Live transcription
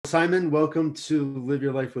Simon, welcome to Live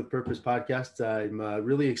Your Life with Purpose podcast. I'm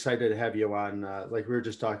really excited to have you on. Like we were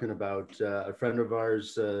just talking about, a friend of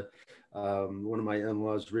ours, one of my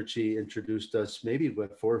in-laws, Richie, introduced us maybe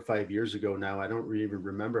 4 or 5 years ago now. I don't even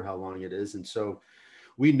remember how long it is. And so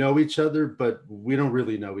we know each other, but we don't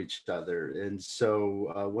really know each other. And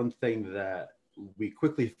so one thing that we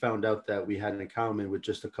quickly found out that we had in common with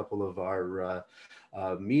just a couple of our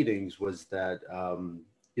meetings was that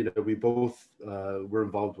we both were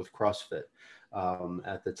involved with CrossFit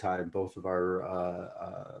at the time, both of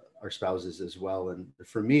our spouses as well. And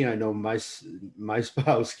for me, I know my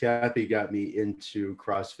spouse Kathy got me into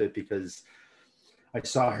CrossFit because I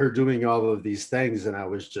saw her doing all of these things, and I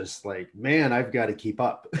was just like, man, I've got to keep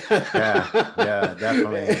up. Yeah,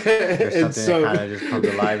 definitely. There's And something that so, kind of just comes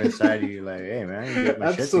alive inside of you, like, hey man, I need to get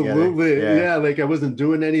my shit together. absolutely, Yeah. yeah. Like I wasn't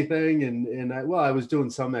doing anything, and I was doing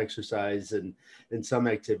some exercise and some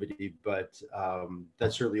activity, but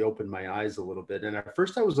that certainly opened my eyes a little bit. And at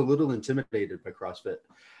first, I was a little intimidated by CrossFit.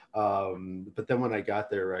 But then when I got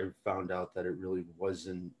there, I found out that it really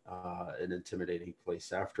wasn't an intimidating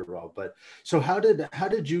place after all. But so how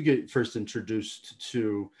did you get first introduced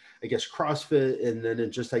to, I guess, CrossFit, and then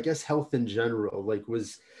in just, I guess, health in general? Like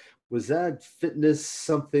was that fitness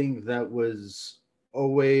something that was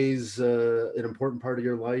always an important part of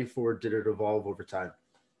your life, or did it evolve over time?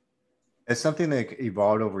 It's something that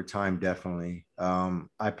evolved over time, definitely.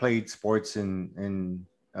 I played sports in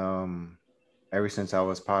ever since I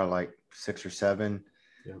was probably like 6 or 7.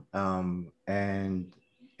 Yeah. And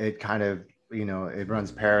it kind of, it runs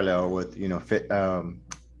parallel with, fit,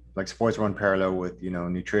 like sports run parallel with,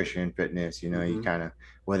 nutrition, fitness, you Hmm. kind of,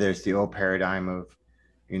 whether it's the old paradigm of,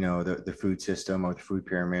 the food system or the food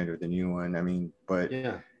pyramid or the new one. I mean, but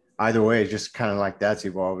Yeah. either way, it's just kind of like that's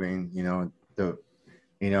evolving,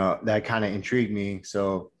 that kind of intrigued me.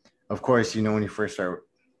 So of course, when you first start,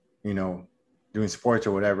 you know, doing sports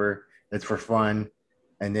or whatever, it's for fun.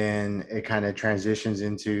 And then it kind of transitions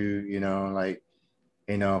into, like,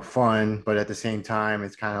 fun, but at the same time,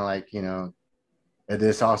 it's kind of like,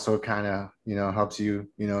 this also kind of, helps you,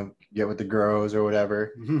 get with the girls or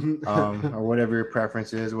whatever, or whatever your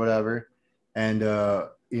preference is, whatever. And,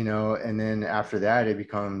 and then after that, it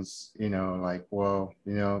becomes, like, well,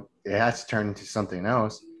 it has to turn into something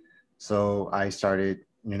else. So I started,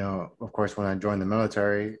 of course, when I joined the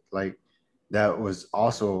military, like that was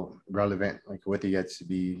also relevant, like what you get to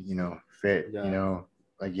be, fit, Yeah.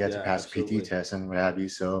 like you had to Yeah, pass a PT absolutely. test and what have you.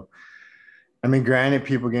 So I mean, granted,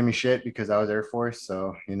 people gave me shit because I was Air Force.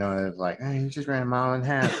 So, it was like, hey, you just ran a mile and a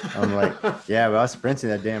half. I'm like, yeah, but I was sprinting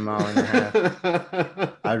that damn mile and a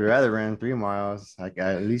half. I'd rather run 3 miles. Like,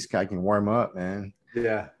 at least I can warm up, man.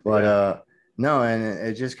 Yeah, But yeah. no, and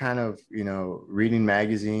it just kind of, reading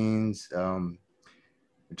magazines, trying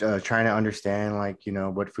to understand, like,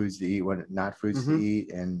 what foods to eat, what not foods to Hmm.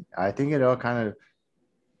 eat. And I think it all kind of,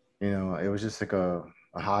 it was just like a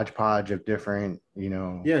hodgepodge of different,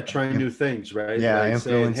 Yeah, trying new things, right? yeah, Like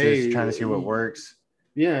saying, influences, trying to see what hey, works.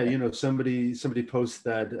 yeah, somebody posts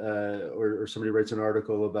that, or somebody writes an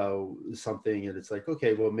article about something, and it's like,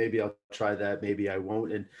 okay, well, maybe I'll try that, maybe I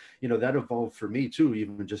won't. And that evolved for me too,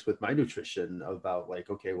 even just with my nutrition, about like,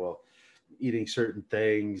 okay, well, eating certain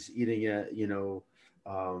things, eating at,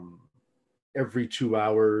 um, every 2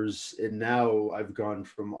 hours. And now I've gone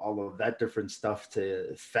from all of that different stuff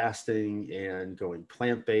to fasting and going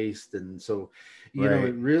plant-based. And so, it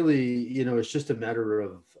Right. really, it's just a matter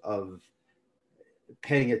of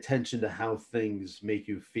paying attention to how things make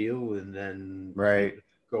you feel, and then kind Right. of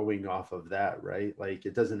going off of that, right? Like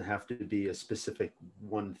it doesn't have to be a specific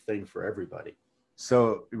one thing for everybody.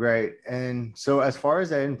 So, right. And so, as far as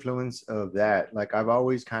the influence of that, like I've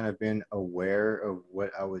always kind of been aware of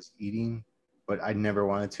what I was eating, but I never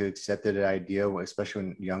wanted to accept the idea, especially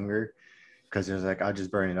when younger, because it was like, I'll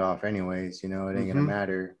just burn it off anyways, it ain't gonna Mm-hmm.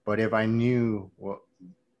 matter. But if I knew what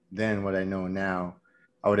I know now,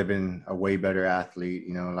 I would have been a way better athlete,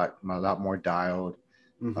 like a lot more dialed.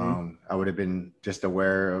 Mm-hmm. I would have been just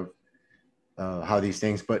aware of how these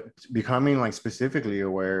things, but becoming like specifically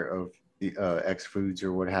aware of the X foods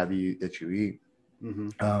or what have you that you eat.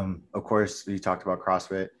 Mm-hmm. Of course, you talked about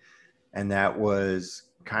CrossFit, and that was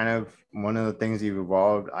kind of one of the things that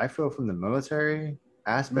evolved, I feel, from the military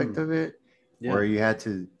aspect Mm. of it, Yeah. where you had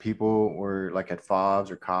to, people were like at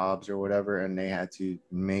FOBs or COBs or whatever, and they had to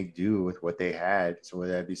make do with what they had. So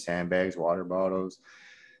whether that be sandbags, water bottles,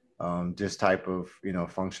 just type of,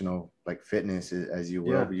 functional like fitness as you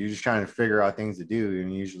will, Yeah. but you're just trying to figure out things to do,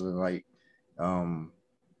 and usually like, um,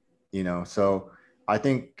 so I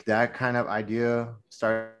think that kind of idea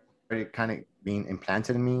started kind of being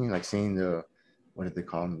implanted in me, like seeing what did they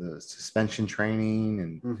call them? The suspension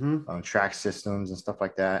training and track systems and stuff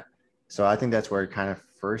like that. So I think that's where it kind of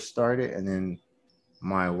first started. And then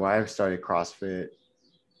my wife started CrossFit.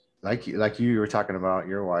 Like you were talking about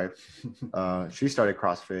your wife, she started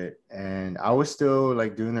CrossFit, and I was still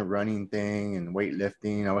like doing the running thing and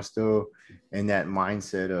weightlifting. I was still in that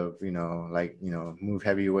mindset of, like, move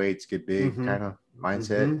heavy weights, get big kind of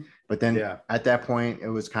mindset. But then at that point, it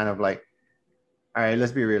was kind of like, all right,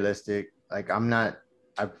 let's be realistic. Like,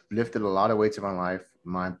 I've lifted a lot of weights in my life.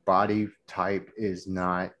 My body type is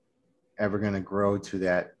not ever going to grow to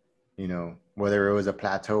that, whether it was a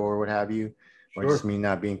plateau or what have you, or just me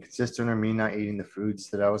not being consistent or me not eating the foods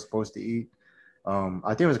that I was supposed to eat. I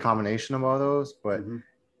think it was a combination of all those, but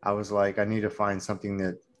I was like, I need to find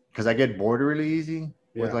something because I get bored really easy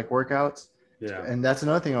with like workouts. Yeah. And that's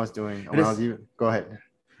another thing I was doing when I was go ahead.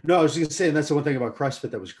 No, I was just saying that's the one thing about CrossFit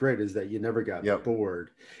that was great is that you never got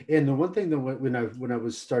bored. And the one thing that when I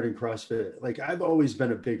was starting CrossFit, like I've always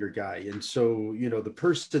been a bigger guy, and so the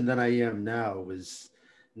person that I am now is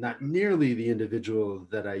not nearly the individual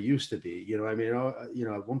that I used to be. I mean,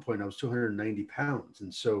 at one point I was 290 pounds,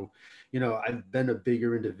 and so I've been a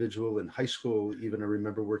bigger individual in high school. Even I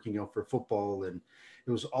remember working out for football, and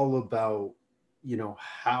it was all about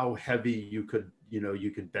how heavy you could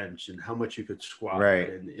bench and how much you could squat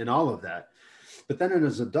and all of that. But then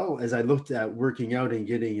as an adult, as I looked at working out and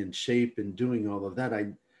getting in shape and doing all of that,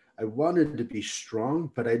 I wanted to be strong,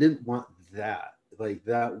 but I didn't want that. Like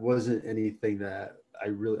that wasn't anything that I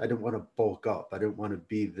didn't want to bulk up. I didn't want to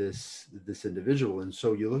be this individual. And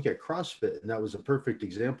so you look at CrossFit, and that was a perfect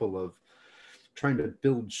example of trying to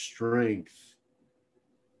build strength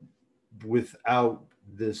without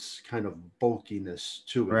this kind of bulkiness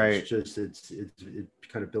to it. Right. It's just it's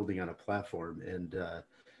kind of building on a platform. And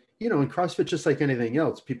in CrossFit, just like anything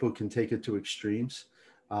else, people can take it to extremes.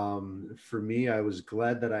 For me, I was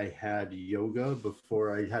glad that I had yoga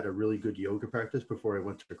before. I had a really good yoga practice before I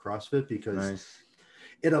went to CrossFit, because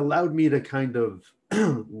it allowed me to kind of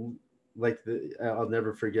I'll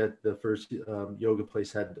never forget the first yoga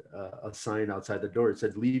place had a sign outside the door. It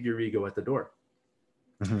said, "Leave your ego at the door."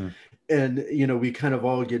 And, we kind of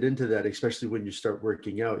all get into that, especially when you start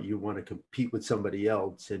working out. You want to compete with somebody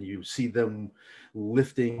else, and you see them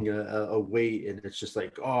lifting a weight, and it's just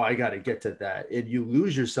like, oh, I got to get to that. And you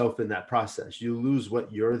lose yourself in that process. You lose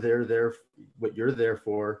what you're there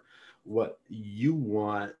for, what you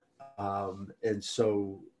want. And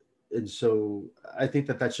so I think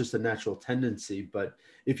that that's just a natural tendency. But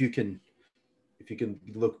if you can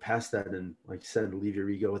look past that and, like I said, leave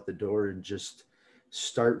your ego at the door and just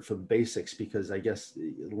start from basics, because I guess,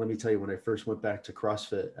 let me tell you, when I first went back to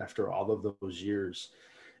CrossFit after all of those years,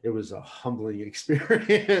 it was a humbling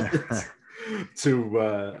experience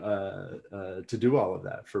to do all of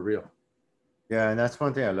that for real. Yeah, and that's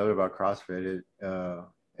one thing I love about CrossFit.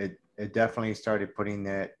 It definitely started putting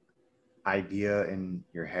that idea in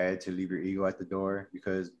your head to leave your ego at the door,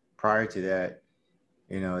 because prior to that,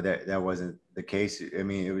 that wasn't the case. I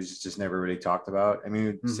mean, it was just never really talked about. I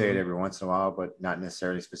mean, we'd say it every once in a while, but not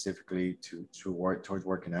necessarily specifically to work towards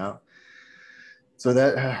working out. So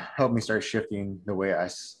that helped me start shifting the way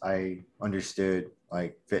I understood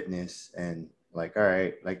like fitness, and like, all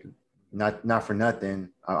right, like not for nothing,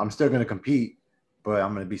 I'm still going to compete, but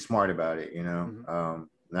I'm going to be smart about it.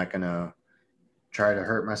 Not going to try to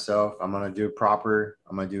hurt myself. I'm going to do a proper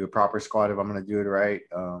squat if I'm going to do it right.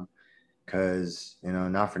 Because,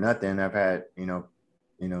 not for nothing, I've had,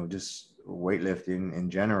 just weightlifting in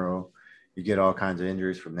general, you get all kinds of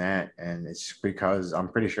injuries from that. And it's because I'm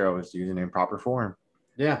pretty sure I was using it in proper form.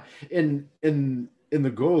 Yeah. And the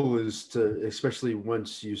goal is to, especially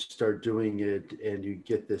once you start doing it and you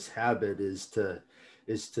get this habit, is to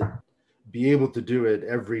be able to do it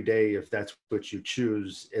every day if that's what you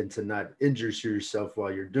choose, and to not injure yourself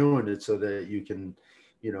while you're doing it, so that you can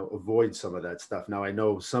avoid some of that stuff. Now, I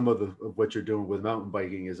know some of what you're doing with mountain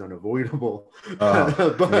biking is unavoidable,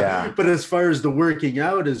 but as far as the working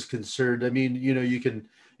out is concerned, I mean, you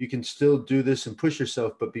can still do this and push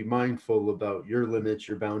yourself, but be mindful about your limits,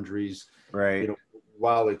 your boundaries, right?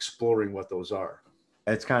 While exploring what those are.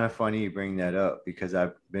 It's kind of funny you bring that up, because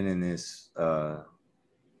I've been in this not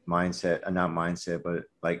mindset, but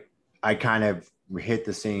like I kind of hit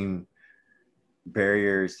the same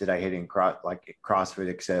barriers that I hit in CrossFit,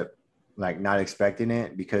 except like not expecting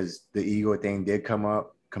it, because the ego thing did come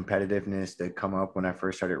up, competitiveness did come up when I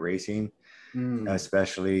first started racing,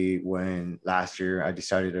 especially when last year I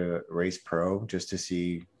decided to race pro just to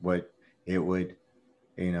see what it would,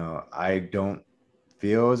 I don't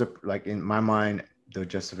feel like in my mind, the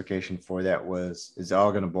justification for that was, it's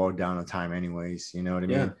all going to boil down to time anyways. You know what I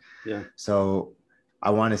mean? Yeah. So I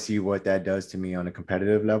want to see what that does to me on a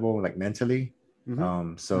competitive level, like mentally. Mm-hmm.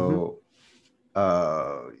 Mm-hmm. So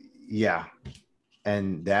uh yeah,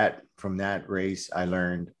 and that from that race I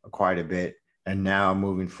learned quite a bit, and now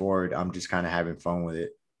moving forward I'm just kind of having fun with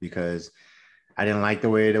it because I didn't like the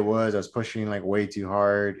way it was. I was pushing like way too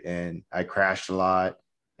hard and I crashed a lot,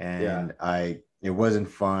 Yeah. and it wasn't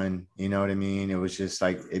fun, you know what I mean? It was just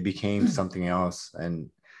like it became something else, and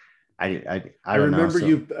I don't know.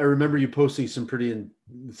 So I remember you posting some pretty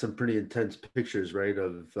intense pictures, right?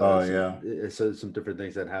 Of oh yeah. some different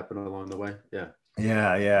things that happened along the way. Yeah.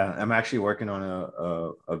 Yeah, yeah. I'm actually working on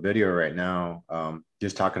a video right now,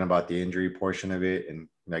 just talking about the injury portion of it and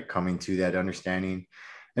like coming to that understanding.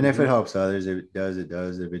 And if it Mm-hmm. helps others, if it does, it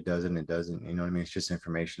does. If it doesn't, it doesn't. You know what I mean? It's just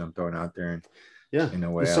information I'm throwing out there, and Yeah. in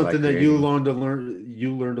a way It's I like something that creating.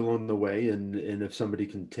 you learned along the way, and if somebody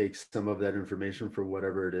can take some of that information for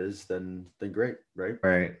whatever it is, then great, right?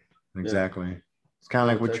 Right. Yeah. Exactly. It's kind of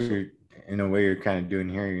No, like it's what excellent. you're in a way you're kind of doing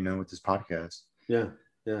here, you know, with this podcast. Yeah,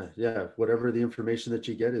 yeah, yeah. Whatever the information that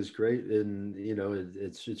you get is great, and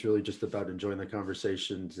it's really just about enjoying the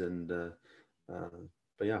conversations uh,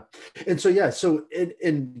 but yeah, and so yeah, so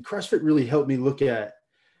and CrossFit really helped me look at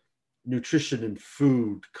nutrition and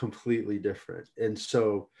food completely different, and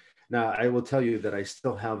so now I will tell you that I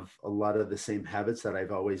still have a lot of the same habits that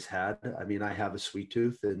I've always had. I mean, I have a sweet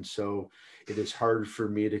tooth, and so it is hard for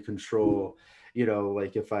me to control,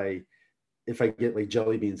 like if I get like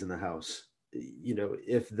jelly beans in the house,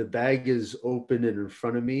 if the bag is open and in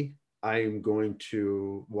front of me, I am going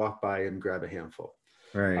to walk by and grab a handful.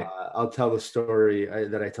 Right. I'll tell the story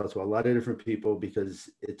that I tell to a lot of different people because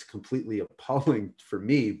it's completely appalling for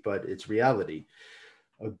me, but it's reality.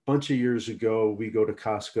 A bunch of years ago, we go to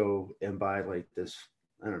Costco and buy like this,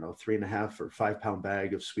 I don't know, 3.5 or 5 pound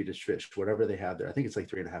bag of Swedish fish, whatever they have there. I think it's like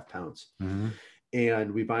 3.5 pounds, Mm-hmm.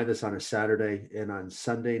 and we buy this on a Saturday, and on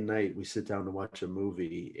Sunday night we sit down to watch a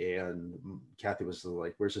movie, and Kathy was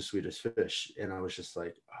like, "Where's the Swedish fish?" And I was just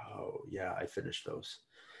like, "Oh yeah, I finished those."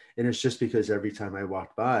 And it's just because every time I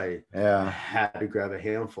walked by, I Yeah. had to grab a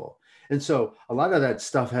handful. And so a lot of that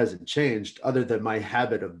stuff hasn't changed other than my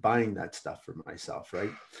habit of buying that stuff for myself,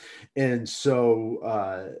 right? And so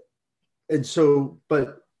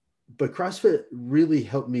but CrossFit really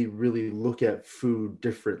helped me really look at food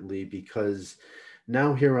differently, because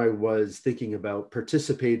now here I was thinking about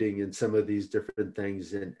participating in some of these different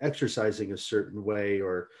things and exercising a certain way,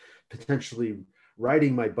 or potentially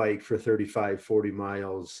riding my bike for 35, 40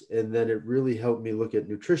 miles. And then it really helped me look at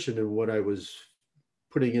nutrition and what I was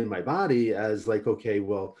putting in my body as like, okay,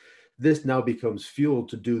 well, this now becomes fuel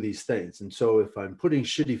to do these things. And so if I'm putting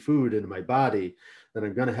shitty food into my body, then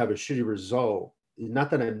I'm going to have a shitty result.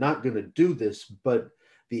 Not that I'm not going to do this, but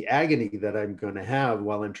the agony that I'm going to have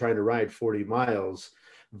while I'm trying to ride 40 miles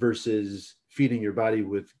versus feeding your body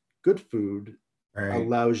with good food Right.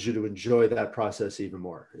 allows you to enjoy that process even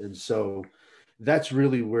more. And so that's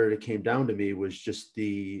really where it came down to me, was just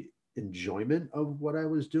the enjoyment of what I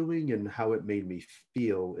was doing and how it made me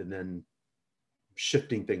feel, and then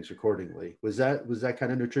shifting things accordingly. Was that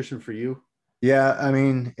kind of nutrition for you? Yeah, I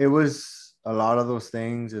mean, it was a lot of those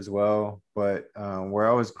things as well, but where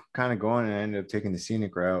I was kind of going and I ended up taking the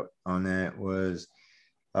scenic route on that was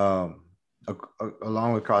um,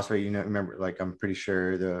 along with CrossFit. You know, remember, like I'm pretty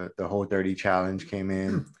sure the Whole30 challenge came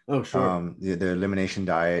in, Oh, sure. the elimination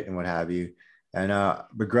diet and what have you, and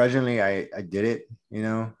begrudgingly I did it, you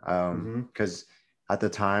know, Mm-hmm. because at the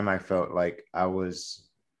time I felt like I was,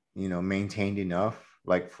 you know, maintained enough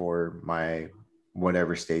like for my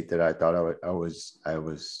whatever state that I thought I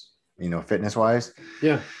was, you know, fitness wise.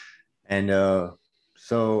 Yeah. And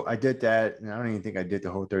so I did that, and I don't even think I did the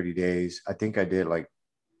whole 30 days. I think I did like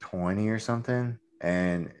 20 or something.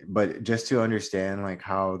 And but just to understand like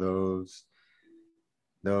how those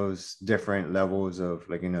different levels of,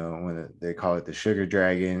 like, you know, when they call it the sugar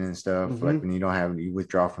dragon and stuff, like Mm-hmm. when you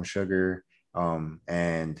withdraw from sugar,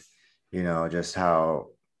 and you know, just how.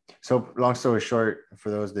 So long story short,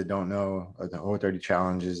 for those that don't know, the Whole30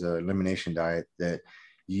 challenge is an elimination diet that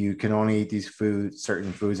you can only eat these foods,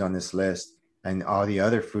 certain foods on this list, and all the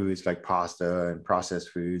other foods like pasta and processed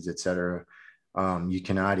foods, etc., you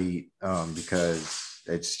cannot eat, because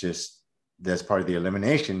it's just that's part of the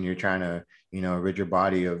elimination. You're trying to, you know, rid your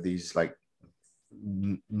body of these, like,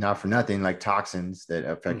 not for nothing, like toxins that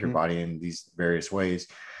affect your Mm-hmm. body in these various ways.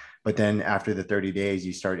 But then after the 30 days,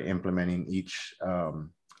 you start implementing each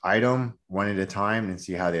item one at a time and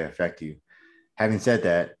see how they affect you. Having said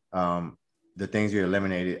that, the things you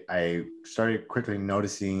eliminated, I started quickly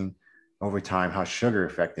noticing over time how sugar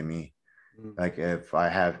affected me. Like if I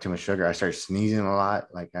have too much sugar, I start sneezing a lot.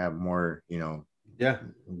 Like I have more, you know, Yeah.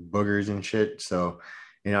 boogers and shit. So,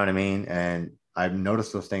 you know what I mean? And I've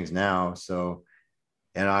noticed those things now. So,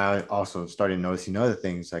 and I also started noticing other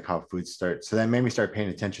things like how food starts. So that made me start paying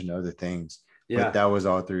attention to other things. But Yeah. that was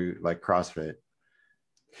all through like CrossFit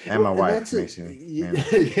and my Well, and wife, that's it. basically. Yeah.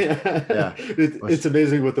 Yeah. Yeah. It's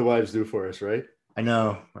amazing what the wives do for us, right? I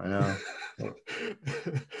know. I know.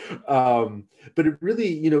 um, but it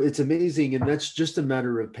really, it's amazing. And that's just a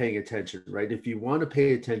matter of paying attention, right? If you want to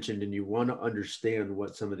pay attention and you want to understand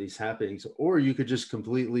what some of these happenings, or you could just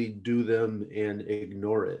completely do them and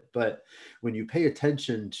ignore it. But when you pay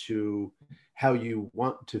attention to how you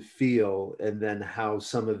want to feel and then how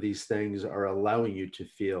some of these things are allowing you to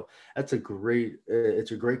feel, it's a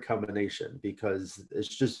great combination, because it's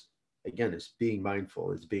just, again, it's being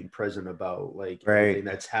mindful, it's being present about like Right. everything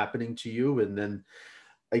that's happening to you. And then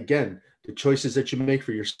again, the choices that you make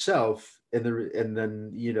for yourself, and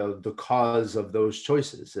then the cause of those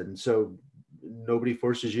choices. And so nobody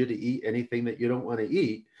forces you to eat anything that you don't want to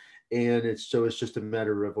eat. And it's just a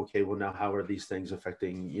matter of, okay, well, now how are these things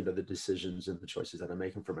affecting the decisions and the choices that I'm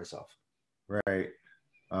making for myself? Right.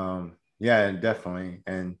 Yeah, definitely.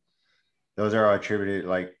 And those are all attributed,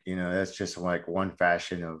 like, that's just like one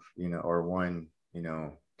fashion of, or one,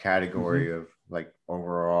 Mm-hmm. category of like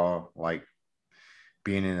overall, like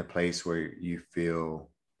being in a place where you feel,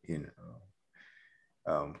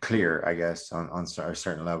 clear, I guess, on a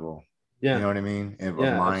certain level. You Yeah. know what I mean? Of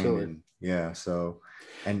Yeah, mind. absolutely. And yeah. So,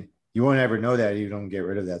 and you won't ever know that if you don't get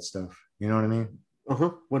rid of that stuff. You know what I mean?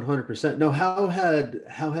 100%. No, how had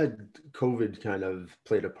COVID kind of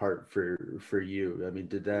played a part for you? I mean,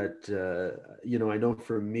 did that I know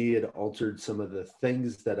for me it altered some of the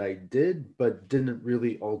things that I did, but didn't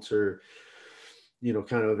really alter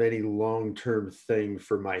kind of any long-term thing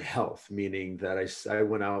for my health, meaning that I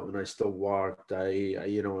went out and I still walked.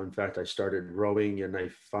 In fact, I started rowing, and I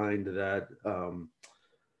find that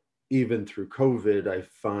even through COVID, I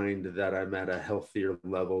find that I'm at a healthier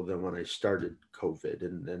level than when I started COVID.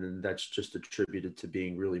 And that's just attributed to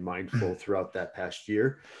being really mindful throughout that past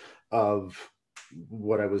year of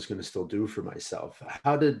what I was going to still do for myself.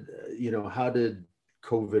 How did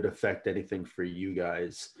COVID affect anything for you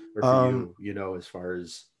guys, or for Um, you, as far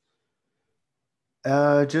as,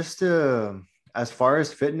 just as far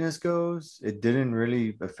as fitness goes, it didn't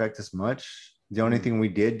really affect us much. The only mm, thing we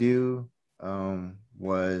did do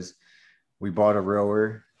was we bought a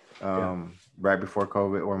rower yeah. right before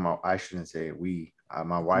COVID, or I shouldn't say we.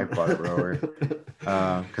 My wife bought a rower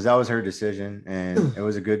because that was her decision, and it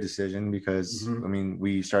was a good decision because Hmm. I mean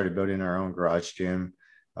we started building our own garage gym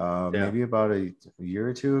Yeah. maybe about a year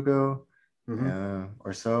or two ago Hmm.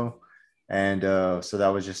 or so, and so that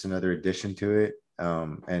was just another addition to it.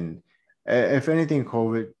 And if anything,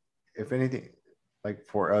 if anything, like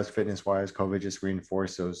for us fitness wise, COVID just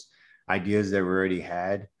reinforced those ideas that we already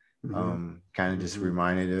had. Hmm. Kind of just Hmm.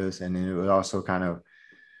 reminded us, and then it was also kind of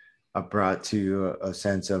brought to a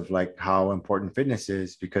sense of like how important fitness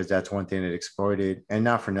is, because that's one thing that exploited, and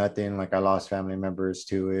not for nothing, like I lost family members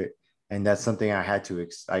to it, and that's something I had to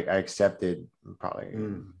I accepted probably Mm.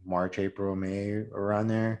 in March, April, May, around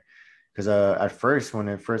there. Because at first, when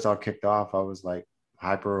it first all kicked off, I was like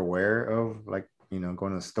hyper aware of like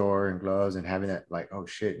going to the store and gloves and having that like, oh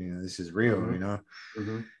shit, this is real, Hmm.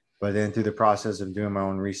 Hmm. but then through the process of doing my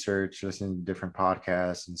own research, listening to different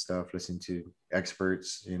podcasts and stuff, listening to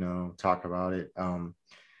experts, talk about it,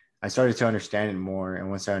 I started to understand it more. And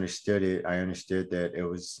once I understood it, I understood that it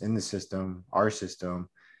was in the system, our system,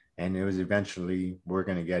 and it was eventually we're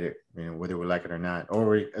going to get it, whether we like it or not,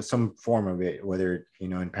 or some form of it, whether it,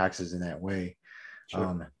 impacts us in that way. Sure.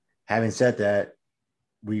 Um, Having said that,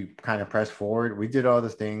 we kind of pressed forward. We did all the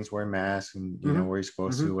things, wear masks and, Hmm. where you're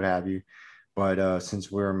supposed Hmm. to, what have you. But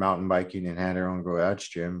since we were mountain biking and had our own garage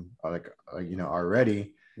gym,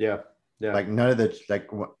 already, Yeah. Yeah. like none of the like,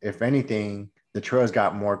 if anything, the trails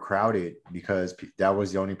got more crowded because that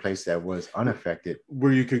was the only place that was unaffected.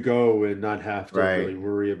 Where you could go and not have to Right, really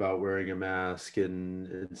worry about wearing a mask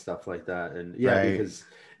and stuff like that. And yeah, right, because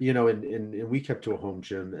and we kept to a home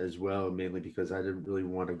gym as well, mainly because I didn't really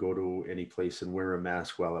want to go to any place and wear a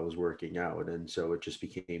mask while I was working out. And so it just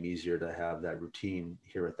became easier to have that routine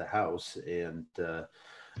here at the house. And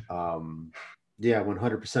um yeah,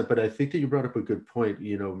 100%. But I think that you brought up a good point,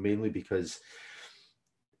 mainly because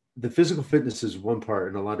the physical fitness is one part,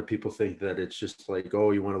 and a lot of people think that it's just like,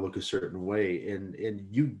 oh, you want to look a certain way, and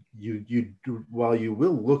you do, while you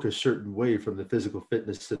will look a certain way from the physical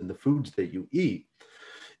fitness and the foods that you eat,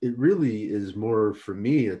 it really is more, for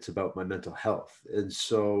me, it's about my mental health. And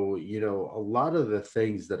so a lot of the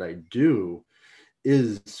things that I do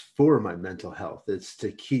is for my mental health. It's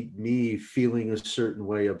to keep me feeling a certain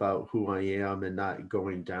way about who I am and not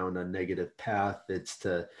going down a negative path. It's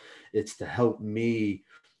to help me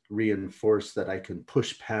reinforce that I can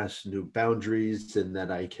push past new boundaries, and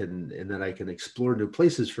that I can explore new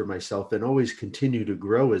places for myself and always continue to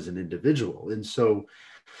grow as an individual. And so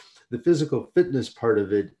the physical fitness part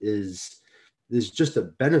of it is just a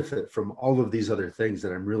benefit from all of these other things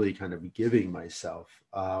that I'm really kind of giving myself,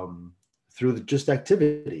 through just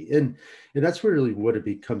activity. And that's really what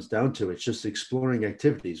it comes down to. It's just exploring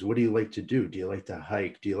activities. What do you like to do? Do you like to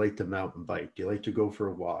hike? Do you like to mountain bike? Do you like to go for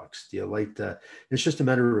walks? Do you like to, it's just a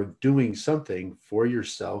matter of doing something for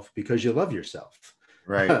yourself because you love yourself.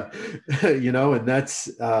 Right. And that's,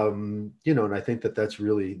 and I think that that's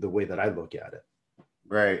really the way that I look at it.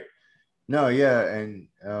 Right. No, yeah, and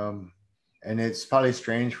it's probably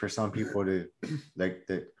strange for some people to like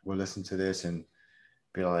that will listen to this and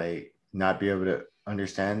be like not be able to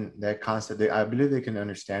understand that concept. I believe they can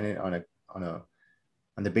understand it on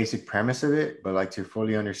the basic premise of it, but like to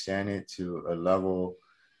fully understand it to a level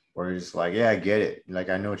where it's like, yeah, I get it. Like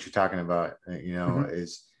I know what you're talking about, Mm-hmm.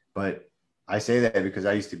 but I say that because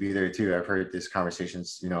I used to be there too. I've heard these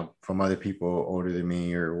conversations, from other people older than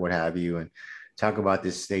me or what have you, and talk about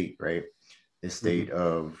this state, right? This Mm-hmm. state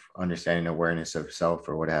of understanding awareness of self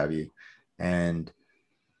or what have you. And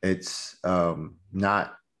it's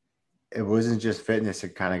not, it wasn't just fitness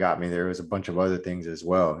that kind of got me there. It was a bunch of other things as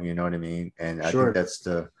well. You know what I mean? And I think Sure. that's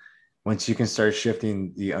once you can start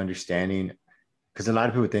shifting the understanding, because a lot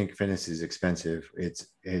of people think fitness is expensive.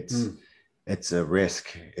 Mm. It's a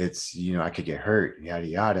risk. It's, I could get hurt, yada,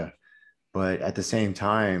 yada. But at the same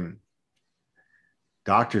time,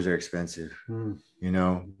 doctors are expensive, Mm. you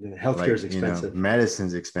know, Yeah, healthcare is expensive.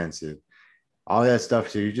 medicine's expensive, all that stuff.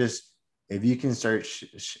 So if you can start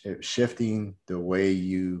shifting the way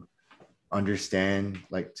you understand,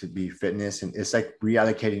 like to be fitness, and it's like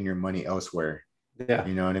reallocating your money elsewhere. Yeah.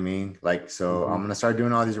 You know what I mean? Like, so I'm Mm-hmm. going to start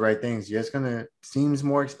doing all these right things. Yeah, it's going to seems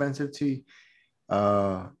more expensive to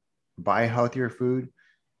uh, buy healthier food.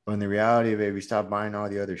 But in the reality of it, if you stop buying all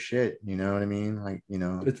the other shit, you know what I mean? Like,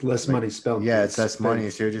 It's less like, money spent yeah, it's less money.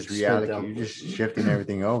 So you're just spent reallocating, you're elsewhere. just shifting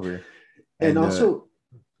everything over. And And also,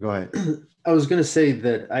 go ahead. I was going to say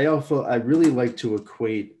that I really like to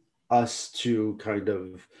equate us to kind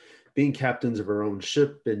of being captains of our own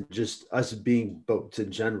ship and just us being boats in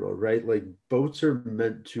general, right? Like boats are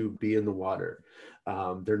meant to be in the water.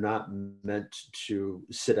 They're not meant to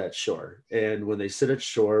sit at shore. And when they sit at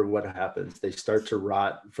shore, what happens? They start to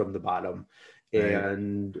rot from the bottom Right.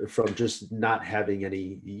 and from just not having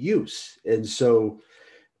any use. And so,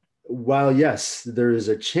 while yes, there is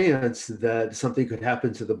a chance that something could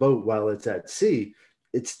happen to the boat while it's at sea,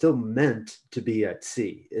 it's still meant to be at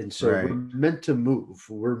sea. And so we're Right. meant to move.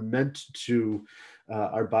 We're meant to,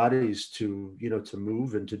 our bodies to, to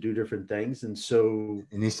move and to do different things. And so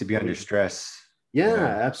It needs to be when under we, stress. yeah, Yeah.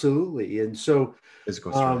 absolutely. And so,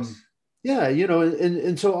 Physical stress. um, yeah,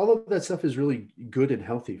 and so all of that stuff is really good and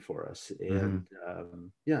healthy for us. Mm-hmm.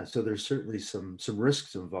 And yeah, so there's certainly some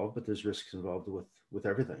risks involved, but there's risks involved with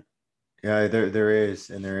everything. Yeah, there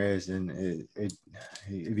is, and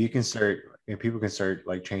if you can start, if people can start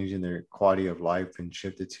like changing their quality of life and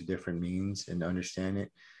shift it to different means and understand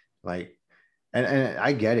it, like, and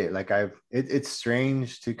I get it. Like it's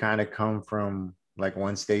strange to kind of come from like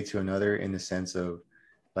one state to another in the sense of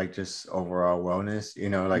like just overall wellness,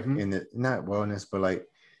 like Hmm. in the not wellness, but like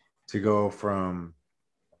to go from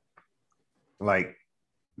like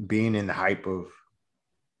being in the hype of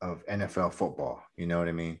NFL football, you know what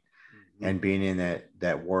I mean? Hmm. And being in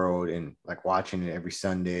that world and like watching it every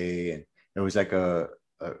Sunday, and it was like a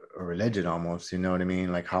religion almost, you know what I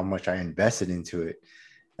mean? Like how much I invested into it,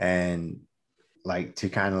 and like to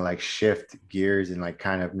kind of like shift gears and like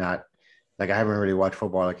kind of not like I haven't really watched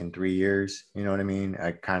football like in 3 years, you know what I mean?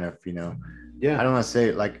 I kind of, I Yeah. don't want to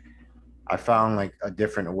say like I found like a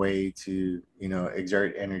different way to,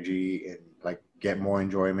 exert energy and like get more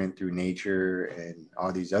enjoyment through nature and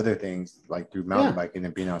all these other things, like through mountain Yeah. biking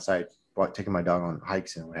and being outside, taking my dog on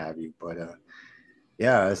hikes and what have you. But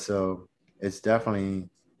yeah, so it's definitely,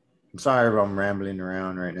 I'm sorry if I'm rambling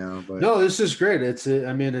around right now, but No, this is great.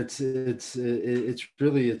 I mean, it's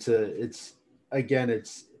really, it's again,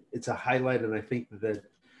 it's a highlight. And I think that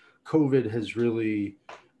COVID has really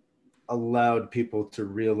allowed people to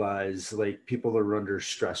realize like people are under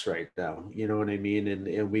stress right now. You know what I mean?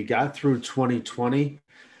 And we got through 2020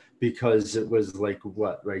 because it was like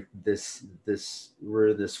what, right, this we're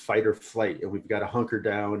in this fight or flight, and we've got to hunker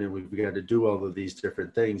down and we've got to do all of these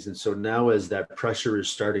different things. And so now as that pressure is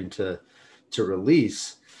starting to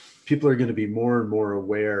release, people are going to be more and more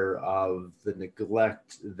aware of the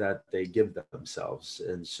neglect that they give themselves.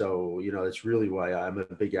 And so, it's really why I'm a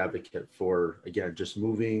big advocate for, again, just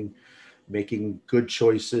moving, making good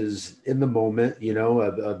choices in the moment.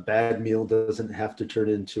 A bad meal doesn't have to turn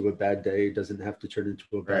into a bad day, doesn't have to turn into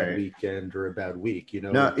a bad Right. weekend or a bad week,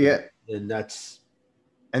 No, yeah. and that's,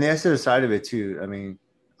 And that's the other side of it too. I mean,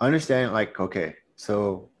 understand, like, okay,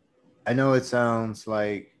 so I know it sounds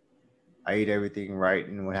like I eat everything right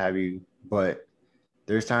and what have you, but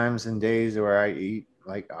there's times and days where I eat,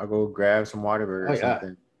 like, I'll go grab some Whataburger oh or yeah,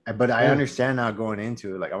 something. But I yeah. understand now going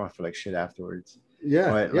into it, like, I'm gonna feel like shit afterwards. Yeah,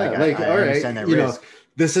 But yeah. like, Like, I all understand right, that risk.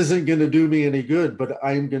 this isn't going to do me any good, but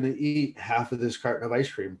I'm going to eat half of this carton of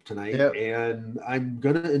ice cream tonight, Yep. and I'm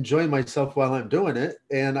going to enjoy myself while I'm doing it,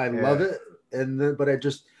 and I love Yeah. it. And then, but I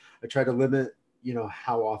try to limit,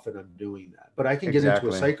 how often I'm doing that. But I can get into a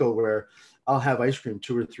Exactly. cycle where I'll have ice cream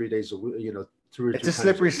 2 or 3 days a week, 2 or 3 It's a times a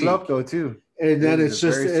slippery slope week. though too. And It then is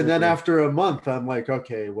a very and then slippery. after a month, I'm like,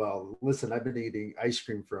 okay, well, listen, I've been eating ice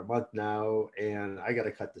cream for a month now, and I got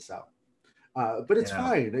to cut this out. But it's Yeah.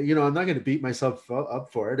 fine. I'm not going to beat myself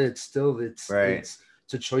up for it. It's still, Right. it's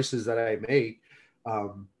to choices that I make.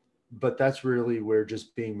 Um, but that's really where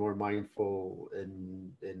just being more mindful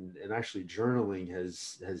and actually journaling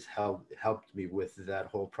has helped me with that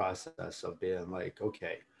whole process of being like,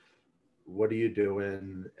 okay, what are you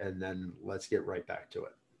doing? And then let's get right back to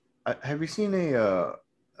it. Have you seen a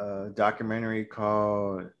documentary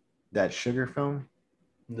called That Sugar Film?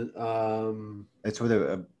 Um, It's with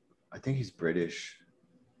a I think he's British.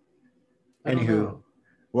 I don't Anywho, know.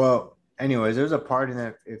 well, anyways, there's a part in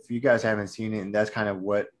that, if you guys haven't seen it, and that's kind of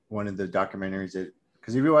what one of the documentaries that,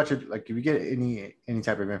 because if you watch it, like, if you get any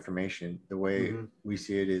type of information, the way Mm-hmm. we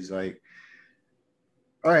see it is like,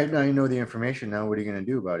 all right, now you know the information. Now what are you gonna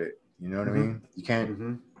do about it? You know what I Mm-hmm. mean? You can't,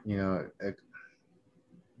 Mm-hmm. you know,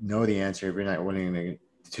 know the answer if you're not willing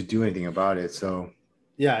to do anything about it. So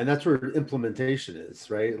Yeah, and that's where implementation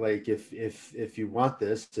is, right? Like, if you want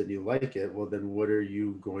this and you like it, well, then what are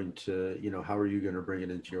you going to, how are you going to bring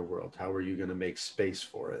it into your world? How are you going to make space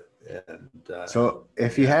for it? And so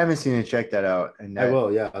if you yeah, haven't seen it, check that out. And I that,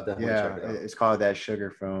 will. Yeah, I'll definitely check yeah, it out. it's called That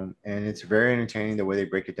Sugar Film, and it's very entertaining the way they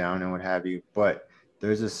break it down and what have you. But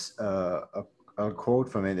there's this a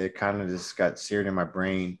quote from it that kind of just got seared in my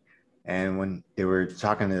brain. And when they were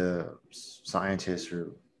talking to scientists,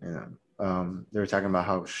 or they were talking about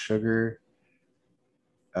how sugar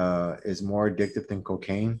is more addictive than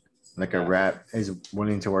cocaine. Like, a Yeah, rat is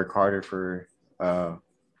willing to work harder for uh,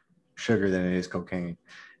 sugar than it is cocaine.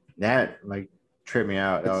 That, like, tripped me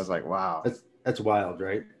out. I was that's like, wow. that's wild,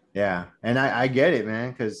 right? Yeah, and I get it,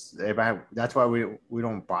 man, because if I that's why we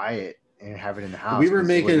don't buy it and have it in the We house, were because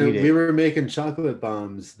we'll eat making we it. were making chocolate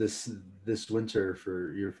bombs this winter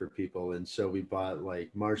for people, and so we bought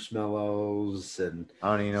like marshmallows and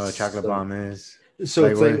I don't even know what a chocolate some. bomb is. So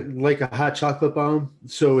Like, it's what? like a hot chocolate bomb.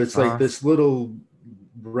 So it's like Uh-huh. this little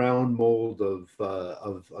round mold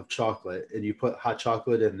of chocolate, and you put hot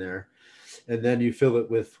chocolate in there, and then you fill it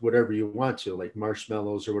with whatever you want to, like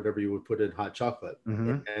marshmallows or whatever you would put in hot chocolate,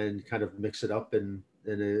 Mm-hmm. and kind of mix it up, and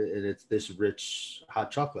it's this rich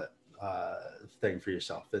hot chocolate thing for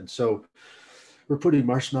yourself. And so we're putting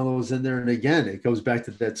marshmallows in there, and again, it goes back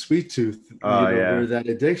to that sweet tooth, Oh where yeah. that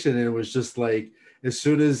addiction. And it was just like, as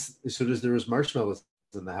soon as there was marshmallows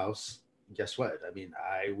in the house, guess what? I mean,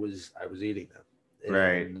 I was eating them,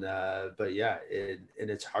 Right. and but yeah, and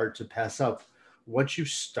it's hard to pass up. Once you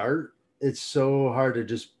start, it's so hard to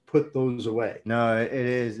just put those away. No, it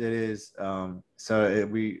is. It is. So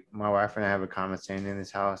my wife and I have a common saying in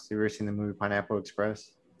this house. You ever seen the movie Pineapple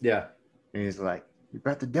Express? Yeah. And he's like, "You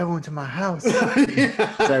brought the devil into my house."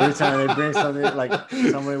 So every time they bring something, like,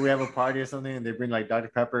 somebody, we have a party or something, and they bring like Dr.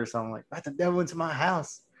 Pepper or something, like, "Brought the devil into my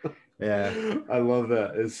house." Yeah. I love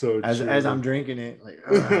that. It's so As I'm true. drinking it, like,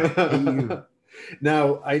 I hate you.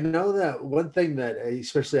 Now, I know that one thing that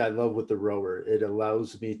especially I love with the rower, it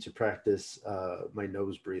allows me to practice my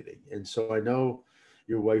nose breathing. And so I know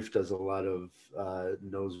your wife does a lot of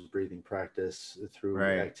nose breathing practice through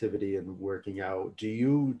Right. activity and working out. Do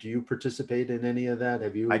you participate in any of that?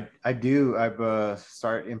 Have you? I do. I've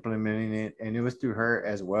started implementing it, and it was through her,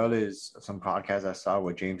 as well as some podcasts I saw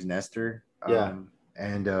with James Nestor. Yeah.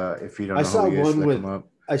 And if you don't I know who saw he is, one look him with up.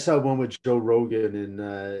 I saw one with Joe Rogan,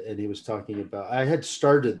 and he was talking about. I had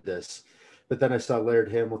started this, but then I saw Laird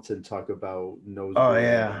Hamilton talk about nose Oh breathing,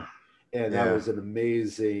 yeah, and that yeah. was an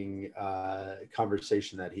amazing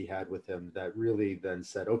conversation that he had with him. That really then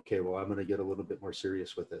said, "Okay, well, I'm going to get a little bit more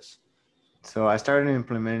serious with this." So I started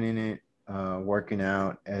implementing it, working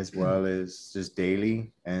out as well as just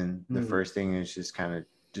daily. And the Hmm. first thing is just kind of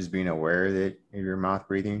just being aware that your mouth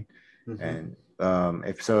breathing. Mm-hmm. And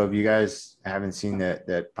if you guys haven't seen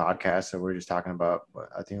that podcast that we're just talking about,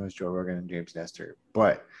 I think it was Joe Rogan and James Nestor,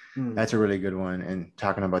 but that's a really good one. And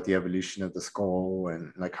talking about the evolution of the skull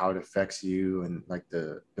and like how it affects you and like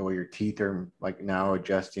the way your teeth are like now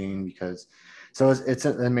adjusting because it's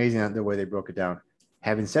amazing the way they broke it down.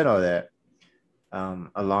 Having said all that,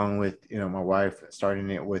 along with my wife starting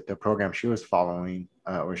it with the program she was following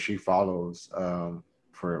or she follows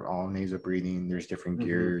for all nasal breathing, there's different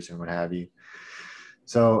gears and what have you.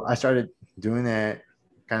 So I started doing that,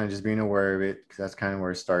 kind of just being aware of it, because that's kind of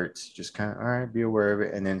where it starts. Just kind of, all right, be aware of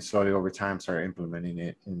it. And then slowly over time, start implementing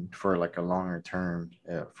it and for like a longer term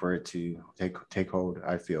for it to take hold,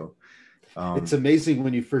 I feel. It's amazing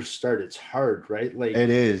when you first start, it's hard, right? Like it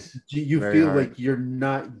is. You feel hard. Like you're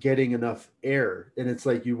not getting enough air. And it's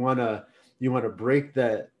like you want to break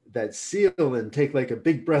that seal and take like a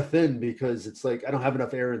big breath in because it's like, I don't have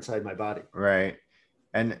enough air inside my body. Right.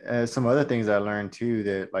 And some other things I learned too,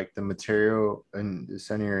 that like the material in the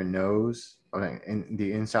center of your nose, in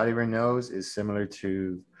the inside of your nose, is similar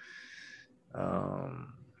to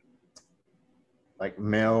like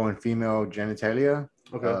male and female genitalia.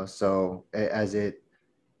 Okay. So as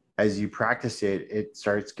you practice it, it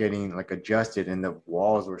starts getting like adjusted, and the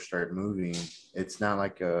walls will start moving. It's not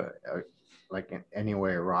like like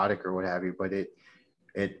anywhere erotic or what have you, but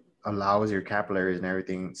it allows your capillaries and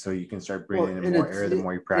everything so you can start breathing in more air the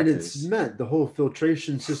more you practice. And it's meant the whole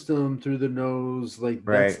filtration system through the nose, like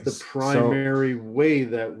that's the primary way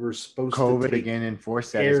that we're supposed to COVID again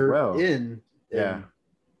enforced that as well.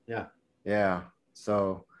 Yeah.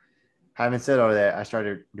 So having said all that, I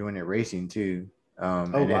started doing it racing too.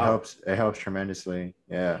 And wow. It helps tremendously.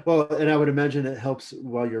 Yeah. Well, and I would imagine it helps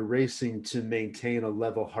while you're racing to maintain a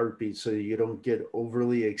level heartbeat so you don't get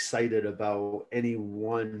overly excited about any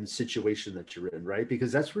one situation that you're in, right?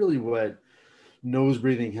 Because that's really what nose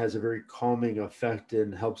breathing has, a very calming effect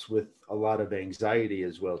and helps with a lot of anxiety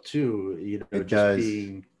as well too. It does.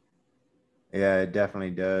 Yeah, it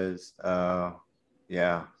definitely does.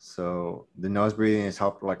 Yeah. So the nose breathing has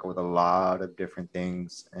helped like with a lot of different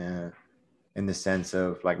things. In the sense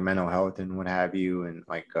of like mental health and what have you, and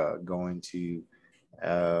like going to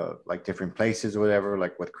like different places or whatever,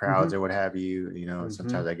 like with crowds or what have you,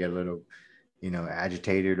 sometimes I get a little,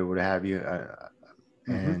 agitated or what have you.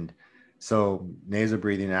 And so nasal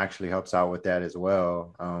breathing actually helps out with that as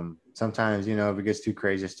well. Sometimes, if it gets too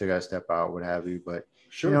crazy, I still got to step out, what have you, but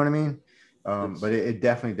sure. You know what I mean? But it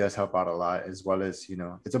definitely does help out a lot, as well as,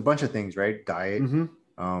 it's a bunch of things, right? Diet,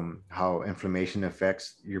 how inflammation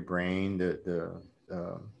affects your brain,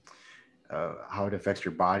 how it affects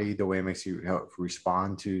your body, the way it makes you help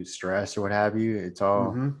respond to stress or what have you. It's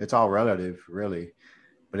all relative, really,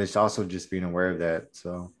 but it's also just being aware of that.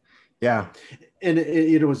 So, yeah. And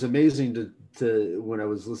it was amazing to when I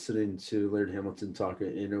was listening to Laird Hamilton talk,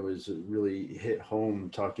 and it was really hit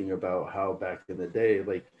home talking about how back in the day,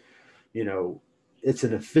 like, it's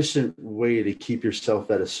an efficient way to keep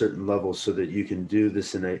yourself at a certain level so that you can do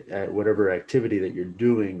this at whatever activity that you're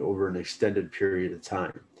doing over an extended period of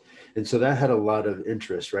time. And so that had a lot of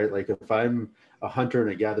interest, right? Like if I'm a hunter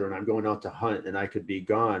and a gatherer and I'm going out to hunt and I could be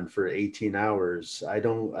gone for 18 hours, I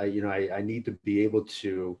need to be able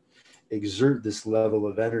to exert this level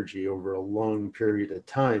of energy over a long period of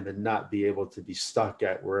time and not be able to be stuck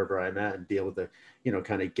at wherever I'm at and be able to,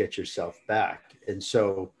 kind of get yourself back. And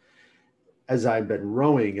so as I've been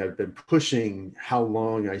rowing, I've been pushing how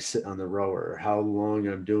long I sit on the rower, how long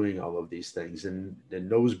I'm doing all of these things. And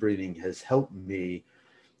nose breathing has helped me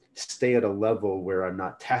stay at a level where I'm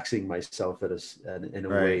not taxing myself in a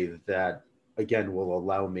way that, again, will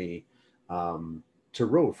allow me to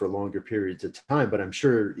row for longer periods of time. But I'm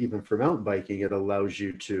sure even for mountain biking, it allows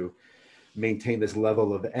you to maintain this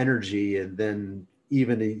level of energy, and then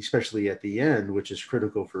even especially at the end, which is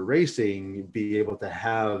critical for racing, be able to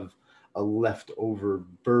have a leftover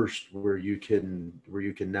burst where you can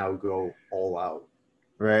now go all out.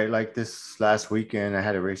 Right. Like this last weekend, I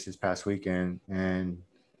had a race this past weekend, and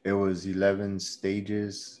it was 11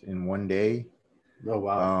 stages in one day. Oh,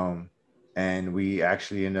 wow. And we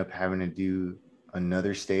actually ended up having to do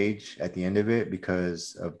another stage at the end of it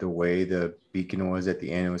because of the way the beacon was at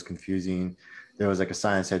the end. It was confusing. There was like a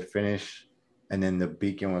sign that said finish, and then the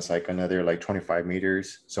beacon was like another like 25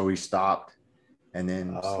 meters. So we stopped. And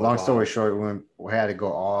then long story short, we had to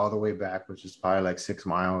go all the way back, which is probably like 6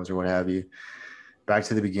 miles or what have you, back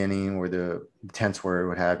to the beginning where the tents were,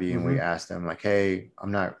 what have you. And we asked them like, hey,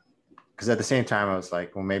 I'm not, because at the same time I was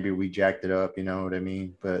like, well, maybe we jacked it up, you know what I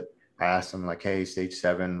mean? But I asked them like, hey, stage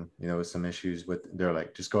 7, with some issues with, they're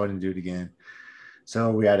like, just go ahead and do it again.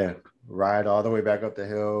 So we had to ride all the way back up the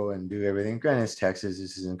hill and do everything. Granted, it's Texas,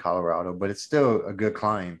 this is in Colorado, but it's still a good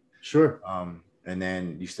climb. Sure. And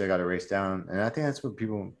then you still got to race down. And I think that's what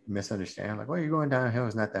people misunderstand. Like, well, you're going downhill.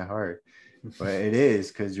 It's not that hard. But it is,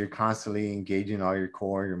 because you're constantly engaging all your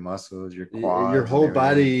core, your muscles, your quads, your whole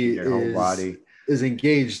body is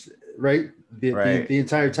engaged, right? The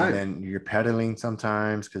entire time. And then you're pedaling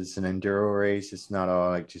sometimes because it's an enduro race. It's not all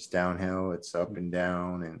like just downhill. It's up and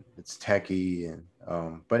down, and it's techy. And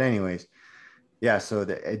but anyways, yeah. So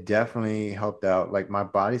it definitely helped out. Like my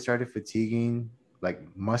body started fatiguing, like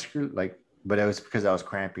muscular, like, but it was because I was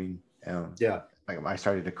cramping. Yeah. Like I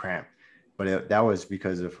started to cramp. But that was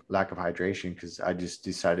because of lack of hydration, because I just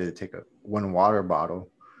decided to take one water bottle,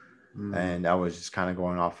 and I was just kind of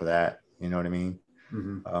going off of that. You know what I mean?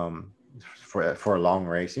 Mm-hmm. For a long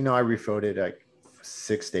race, I refilled it like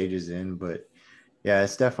 6 stages in, but yeah,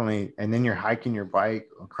 it's definitely. And then you're hiking your bike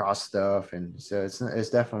across stuff, and so it's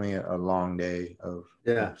definitely a long day of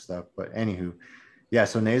stuff. But anywho, yeah.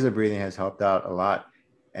 So nasal breathing has helped out a lot.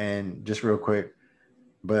 And just real quick,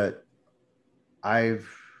 but I've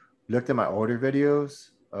looked at my older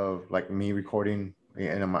videos of like me recording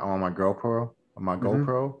and on my GoPro,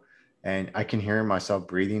 and I can hear myself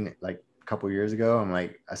breathing like a couple years ago. I'm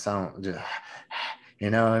like, I sound just, you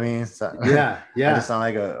know what I mean? So, yeah. I just sound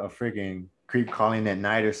like a freaking creep calling at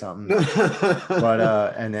night or something.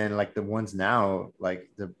 But and then like the ones now, like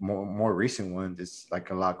the more recent ones, it's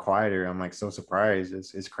like a lot quieter. I'm like so surprised.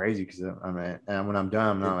 It's crazy, because and when I'm done,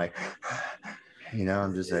 I'm not like.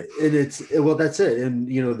 I'm just like, and that's it. And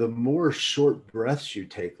the more short breaths you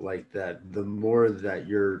take like that, the more that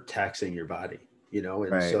you're taxing your body,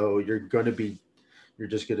 and right. So you're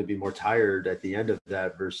just going to be more tired at the end of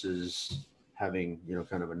that versus having,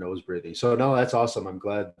 kind of a nose breathing. So no, that's awesome. I'm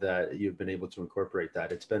glad that you've been able to incorporate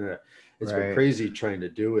that. It's been been crazy trying to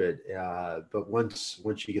do it. But once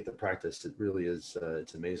you get the practice, it really is,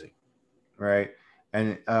 it's amazing. Right.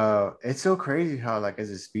 And it's so crazy how, like, as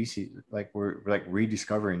a species, like we're like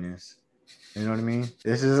rediscovering this. You know what I mean?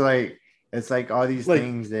 This is like, it's like all these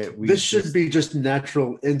things that this should be just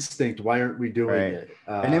natural instinct. Why aren't we doing it?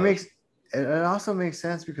 And it also makes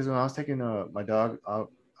sense, because when I was taking my dog out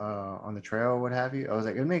on the trail, what have you, I was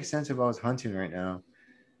like, it makes sense if I was hunting right now.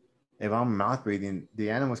 If I'm mouth breathing, the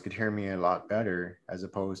animals could hear me a lot better, as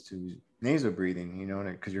opposed to nasal breathing,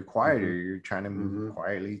 because you're quieter. You're trying to move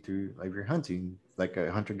quietly through, like you're hunting, like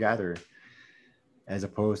a hunter-gatherer, as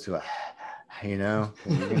opposed to, you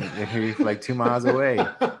can hear you for like 2 miles away.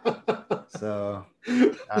 So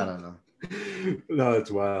I don't know. No,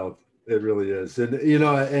 it's wild. It really is.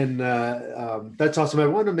 And, that's awesome. I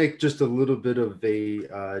want to make just a little bit of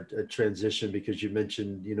a transition, because you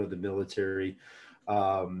mentioned, the military.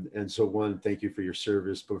 And so thank you for your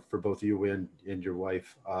service, but for both you and your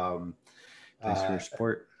wife. Thanks for your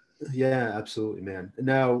support. Yeah, absolutely, man.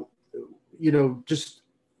 Now, just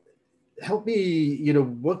help me,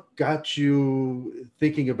 what got you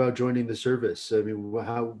thinking about joining the service? I mean,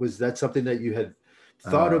 how was that something that you had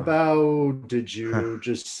thought about? Did you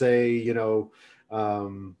just say, yeah,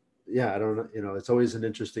 I don't know. It's always an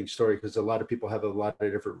interesting story, because a lot of people have a lot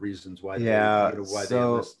of different reasons why why they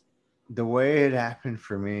enlist. The way it happened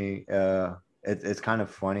for me, it's kind of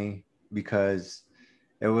funny, because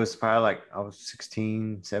it was probably like I was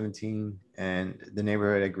 16, 17, and the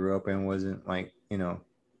neighborhood I grew up in wasn't like,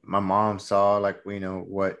 my mom saw like,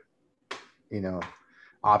 what,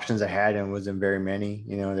 options I had, and wasn't very many,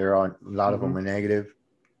 there are a lot of them were negative.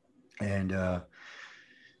 And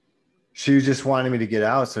she just wanted me to get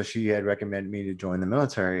out. So she had recommended me to join the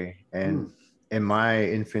military. And in my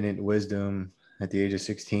infinite wisdom at the age of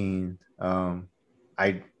 16,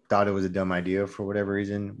 I thought it was a dumb idea for whatever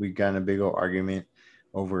reason. We got in a big old argument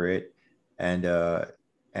over it. And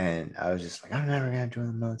I was just like, I'm never going to join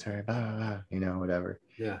the military, blah, blah, blah, whatever.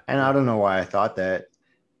 Yeah. And I don't know why I thought that.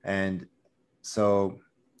 And so,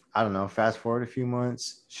 I don't know, fast forward a few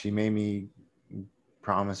months, she made me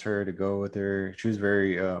promise her to go with her. She was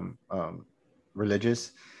very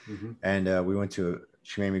religious. And we went to,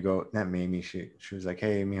 she made me go, not made me, she was like,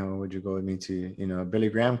 hey, Mijo, would you go with me to, a Billy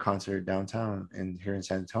Graham concert downtown here in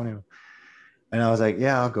San Antonio? And I was like,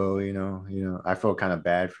 yeah, I'll go, I felt kind of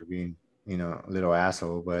bad for being, a little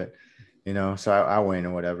asshole, but, so I went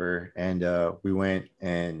or whatever. And we went,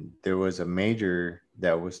 and there was a major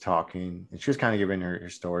that was talking, and she was kind of giving her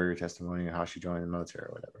story or testimony of how she joined the military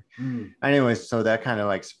or whatever. Anyways, so that kind of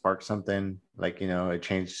like sparked something, like, it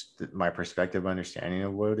changed my perspective, understanding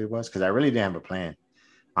of what it was, because I really didn't have a plan,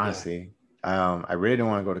 honestly. I really didn't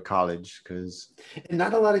want to go to college because, And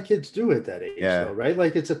not a lot of kids do at that age, yeah, though, right?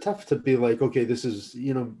 Like it's a tough to be like, okay, this is,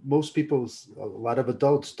 most people, a lot of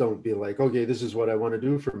adults don't be like, okay, this is what I want to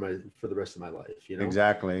do for the rest of my life,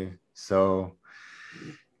 exactly. So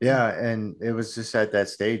yeah, and it was just at that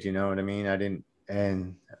stage, you know what I mean? I didn't,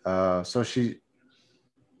 and so she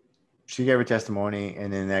gave her testimony,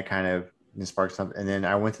 and then that kind of sparked something. And then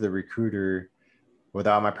I went to the recruiter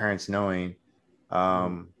without my parents knowing.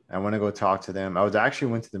 I want to go talk to them. I was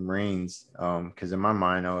actually went to the Marines because in my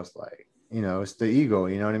mind I was like, it's the ego,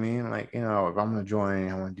 you know what I mean? Like, if I'm gonna join,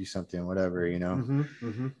 I want to do something, whatever, Mm-hmm,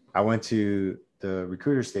 mm-hmm. I went to the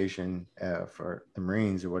recruiter station for the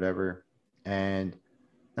Marines or whatever, and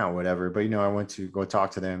not whatever, but I went to go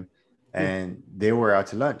talk to them, Yeah. and they were out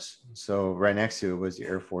to lunch. So right next to it was the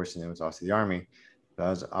Air Force, and it was also the Army.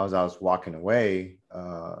 But I was walking away,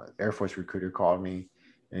 Air Force recruiter called me,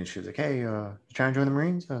 and she was like, "Hey, you trying to join the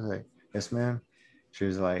Marines?" I was like, "Yes, ma'am." She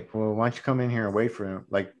was like, "Well, why don't you come in here and wait for them,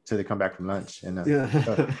 like, till they come back from lunch?" And Yeah.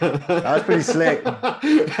 I was pretty slick.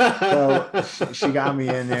 So she got me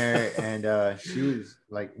in there, and she was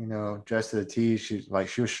like, dressed to the T. She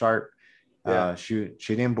was sharp. Yeah. She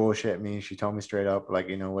didn't bullshit me. She told me straight up, like,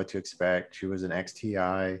 what to expect. She was an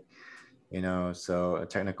XTI, so a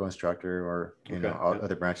technical instructor, or Okay. all Yeah.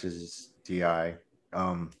 other branches is DI.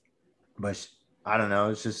 But I don't know.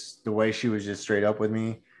 It's just the way she was just straight up with me.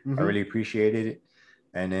 I Mm-hmm. really appreciated it.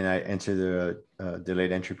 And then I entered the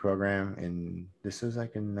delayed entry program, and this was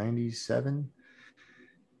like in '97.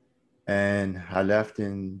 And I left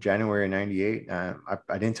in January '98. I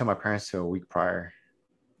didn't tell my parents till a week prior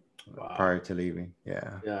Wow. to leaving.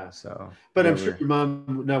 Yeah. Yeah. So But they I'm sure were. your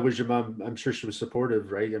mom, now was your mom, I'm sure she was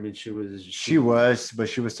supportive, right? I mean, She was, but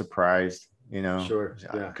she was surprised, sure.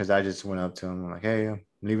 Yeah. because I just went up to them, I'm like, "Hey, I'm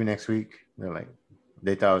leaving next week." They're like,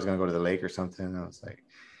 they thought I was gonna go to the lake or something. I was like,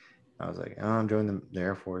 "Oh, I'm joining the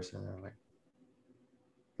Air Force," and they're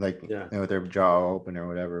like, Yeah. with their jaw open or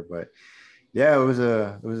whatever. But yeah, it was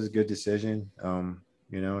a good decision.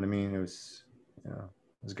 You know what I mean? It was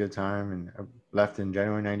a good time, and I left in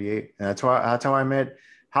January '98, and that's how I met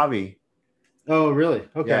Javi. Oh, really?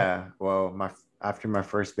 Okay. Yeah, well, after my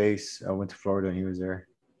first base, I went to Florida, and he was there,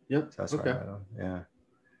 Yep. so that's where I Okay. met him. Yeah,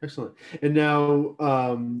 Excellent. And now,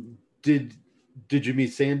 did did you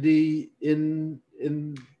meet Sandy in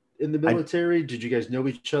the I military? Did you guys know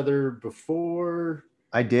each other before?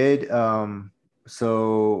 I did.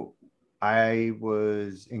 So I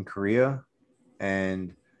was in Korea,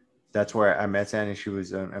 and that's where I met Sandy. She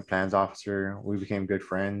was a plans officer. We became good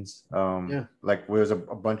friends. Yeah. Like, we was a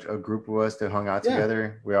group of us that hung out Yeah.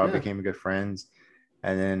 together. We all Yeah. became good friends.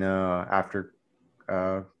 And then after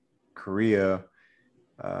uh, Korea,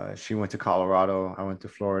 she went to Colorado. I went to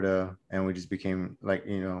Florida, and we just became, like,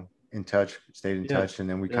 in touch, stayed in Yeah. touch. And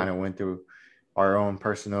then we Yeah. kind of went through our own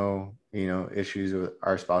personal, issues with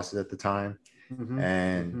our spouses at the time. Mm-hmm.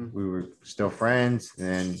 And Mm-hmm. we were still friends. And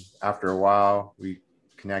then after a while, we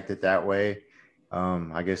connected that way.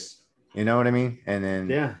 I guess, you know what I mean? And then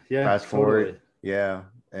Yeah. Yeah. fast forward, Totally. yeah.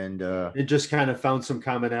 And It just kind of found some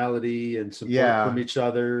commonality and support from yeah. each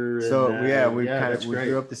other, and So yeah, yeah, that's we great.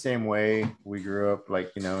 grew up the same way. We grew up,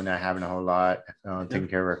 like, not having a whole lot, Yeah. taking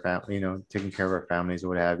care of our family, taking care of our families or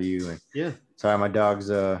what have you. And Yeah. sorry, my dog's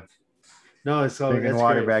No, it's all drinking that's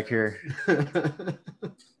water great. back here.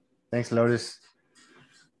 Thanks, Lotus.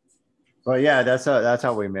 But yeah, that's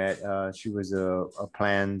how we met. She was a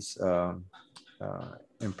plans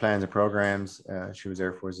in plans and programs. She was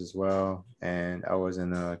Air Force as well, and I was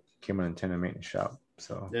in a cable antenna maintenance shop.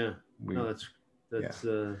 So Yeah. No, we, yeah, that's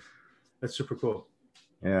uh that's super cool.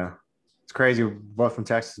 yeah, it's crazy. We're both from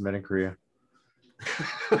Texas, met in Korea.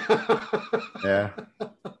 Yeah,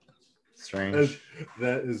 That, strange.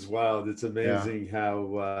 that is wild. It's Yeah, amazing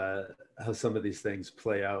how some of these things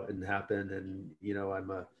play out and happen. And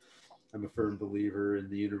I'm a firm believer in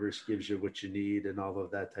the universe gives you what you need and all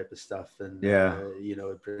of that type of stuff. And yeah,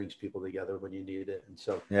 it brings people together when you need it. And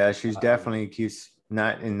so, yeah. She's um, definitely keeps,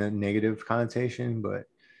 not in the negative connotation, but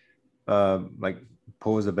like,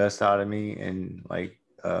 pulls the best out of me, and like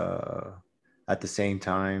at the same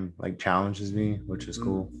time, like, challenges me, which is mm,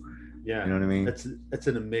 cool. yeah, You know what I mean? that's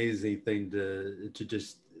an amazing thing to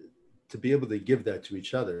just to be able to give that to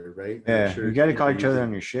each other, right? And I'm Yeah, you sure got to call each other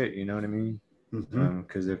on your shit. You know what I mean? Mhm.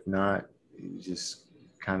 Because if not, you just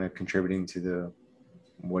kind of contributing to the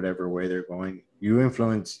whatever way they're going. You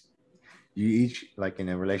influence. You each, like, in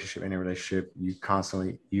a relationship,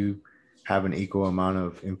 you have an equal amount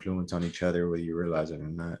of influence on each other, whether you realize it or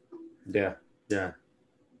not. Yeah, yeah.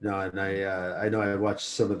 No, and I know I watched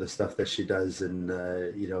some of the stuff that she does, and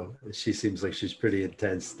she seems like she's pretty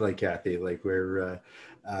intense, like Kathy, like where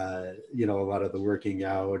a lot of the working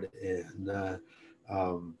out, and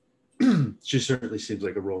um, she certainly seems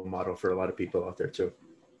like a role model for a lot of people out there too.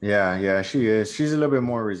 Yeah, she is. She's a little bit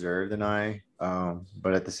more reserved than I,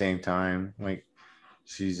 but at the same time, like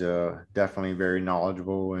she's definitely very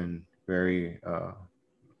knowledgeable and very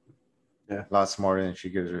Yeah, a lot smarter than she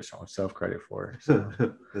gives herself credit for. So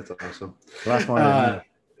that's awesome. a lot smarter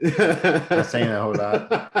than me. Not saying a whole lot.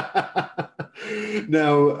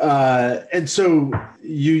 Now, and so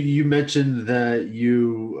you mentioned that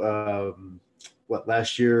you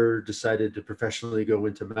last year decided to professionally go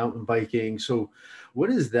into mountain biking. So what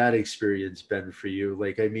has that experience been for you?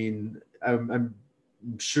 Like, I mean, I'm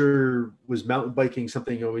sure, was mountain biking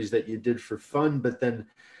something always that you did for fun, but then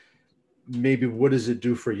maybe what does it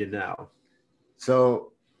do for you now?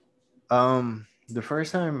 So the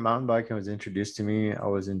first time mountain biking was introduced to me, I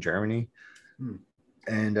was in Germany. Hmm.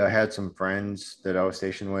 And I had some friends that I was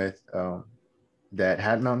stationed with that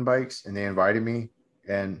had mountain bikes, and they invited me.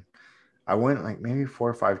 And I went like maybe 4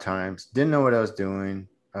 or 5 times. Didn't know what I was doing.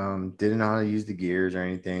 Didn't know how to use the gears or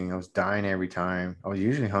anything. I was dying every time. I was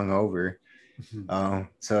usually hungover.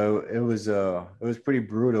 So it was pretty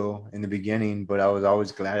brutal in the beginning, but I was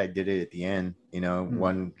always glad I did it at the end. You know,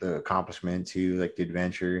 one, the accomplishment, two, like the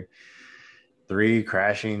adventure, three,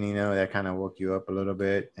 crashing. You know, that kind of woke you up a little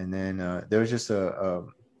bit. And then there was just a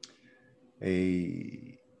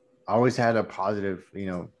I always had a positive,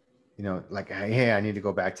 like, hey, I need to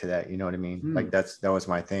go back to that. You know what I mean? Like that was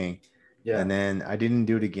my thing. Yeah. And then I didn't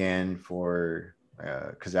do it again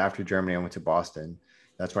because after Germany, I went to Boston.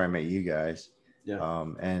 That's where I met you guys. Yeah.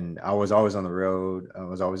 And I was always on the road. I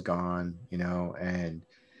was always gone, and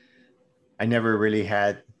I never really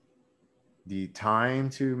had the time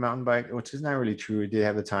to mountain bike, which is not really true. I did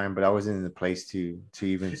have the time, but I wasn't in the place to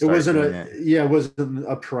even start doing that. It wasn't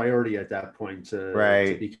a priority at that point to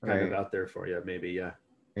be kind of right. out there for you, maybe.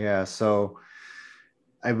 Yeah. So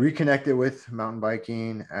I reconnected with mountain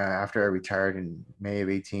biking after I retired in May of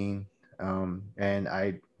 18. And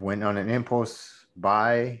I went on an impulse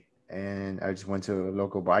buy, and I just went to a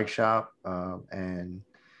local bike shop and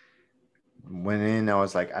went in. I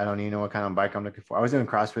was like, I don't even know what kind of bike I'm looking for. I was doing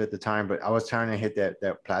CrossFit at the time, but I was trying to hit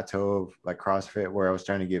that plateau of like CrossFit where I was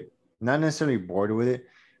trying to get not necessarily bored with it,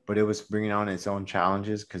 but it was bringing on its own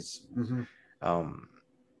challenges because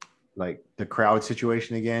like the crowd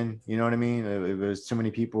situation again, you know what I mean? It was too many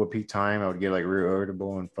people at peak time. I would get like real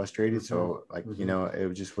irritable and frustrated. So like,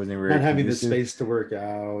 it just wasn't really not having the space to work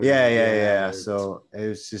out. Yeah. So it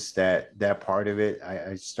was just that part of it.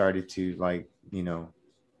 I started to like,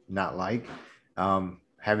 not like.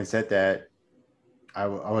 Having said that, I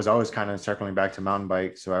was always kind of circling back to mountain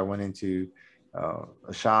bike. So I went into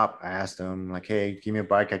a shop. I asked them like, hey, give me a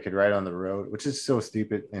bike I could ride on the road, which is so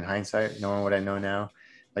stupid in hindsight, knowing what I know now.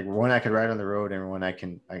 Like one I could ride on the road and one I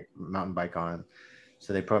can like mountain bike on.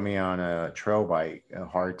 So they put me on a trail bike, a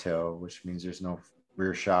hardtail, which means there's no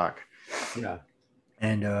rear shock. Yeah.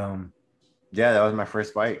 And that was my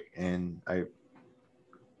first bike, and I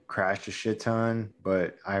crashed a shit ton.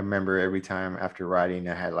 But I remember every time after riding,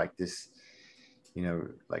 I had like this,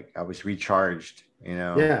 like I was recharged.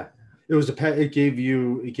 Yeah. It gave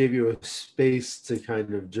you a space to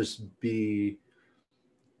kind of just be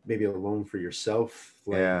maybe alone for yourself.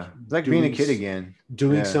 It's like being a kid again.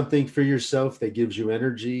 Doing something for yourself that gives you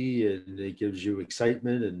energy and it gives you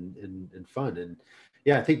excitement and fun. And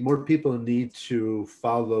yeah, I think more people need to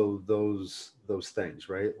follow those things,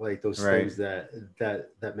 right? Like those things that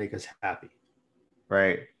make us happy.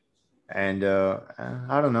 Right. And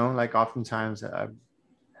I don't know, like oftentimes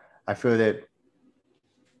I feel that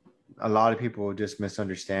a lot of people just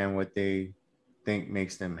misunderstand what they think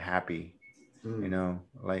makes them happy.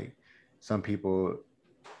 Like some people,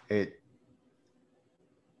 it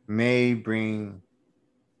may bring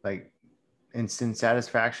like instant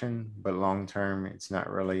satisfaction, but long term it's not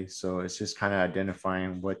really. So it's just kind of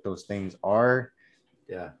identifying what those things are,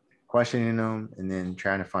 questioning them, and then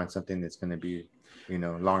trying to find something that's going to be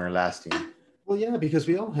longer lasting. Well, yeah, because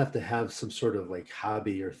we all have to have some sort of like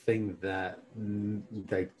hobby or thing that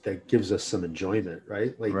gives us some enjoyment,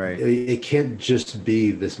 right? Like it can't just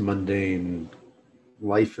be this mundane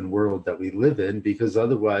life and world that we live in, because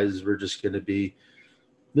otherwise we're just going to be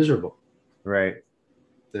miserable. Right.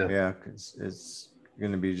 Yeah, because it's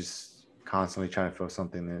going to be just constantly trying to fill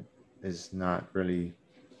something that is not really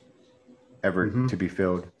ever to be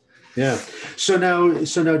filled. Yeah. So now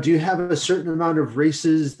do you have a certain amount of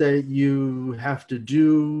races that you have to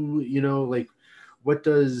do? Like what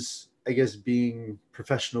does I guess, being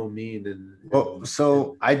professional mean Well,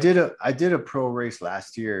 so I did a pro race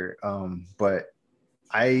last year, but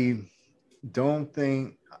I don't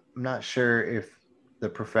think I'm not sure if the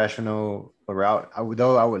professional route.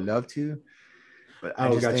 Though I would love to, but I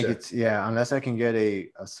oh, just think gotcha. it's yeah. Unless I can get a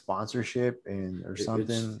sponsorship and or It's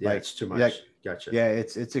something yeah, like it's too like much. Gotcha. yeah,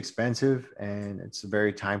 it's expensive and it's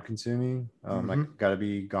very time consuming. Like Mm-hmm. got to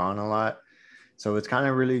be gone a lot. So it's kind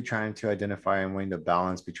of really trying to identify and weighing the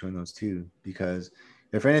balance between those two. Because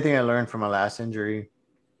if anything, I learned from my last injury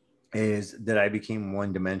is that I became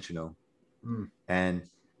one dimensional, Mm. and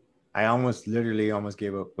I almost literally almost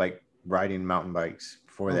gave up like riding mountain bikes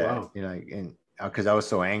for Oh that, wow. you know, and because I was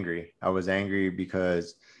so angry. I was angry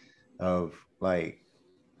because of like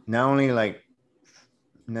not only like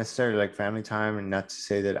necessarily like family time, and not to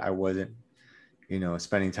say that I wasn't, you know,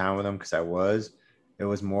 spending time with them because I was. It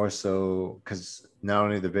was more so because not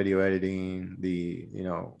only the video editing, the, you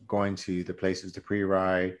know, going to the places to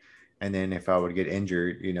pre-ride, and then if I would get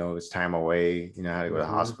injured, you know, it's time away, you know, I had to go to the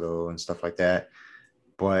Mm-hmm. hospital and stuff like that.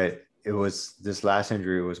 But it was this last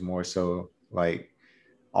injury was more so like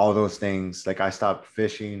all those things. Like I stopped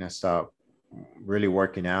fishing, I stopped really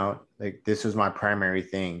working out. Like this was my primary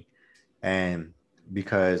thing. And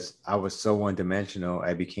because I was so one dimensional,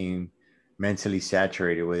 I became mentally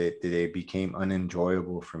saturated with it that it became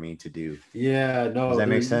unenjoyable for me to do. Yeah, Does no, that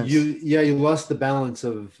make you sense? yeah, you lost the balance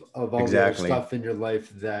of all the other Exactly. stuff in your life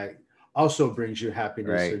that also brings you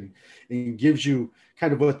happiness Right. and gives you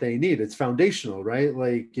kind of what they need. It's foundational, right?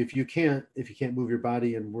 Like if you can't move your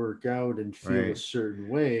body and work out and feel a Right. certain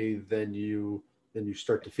way, then you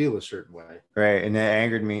start to feel a certain way. Right. And that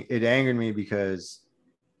angered me. It angered me because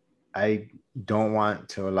I don't want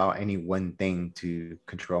to allow any one thing to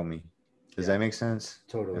control me. Does Yeah, that make sense?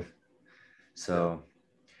 totally. If Yeah. so,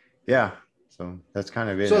 yeah. So that's kind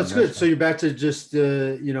of it So in a it's good. So nutshell. you're back to just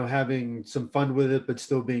having some fun with it, but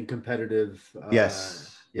still being competitive.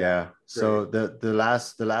 Yes. Yeah, Yeah. great. So the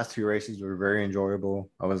last two races were very enjoyable.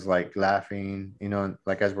 I was like laughing, you know,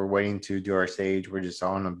 like as we're waiting to do our stage, we're just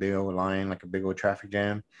on a big old line, like a big old traffic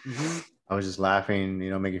jam. Hmm. I was just laughing, you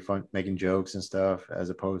know, making fun, making jokes and stuff, as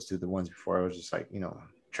opposed to the ones before. I was just like, you know,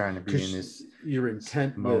 trying to be in Because this you're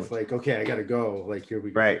intent with mode. like, okay, I gotta go. Like here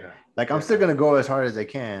we go. Right. Yeah, Like I'm still yeah, gonna go as hard as I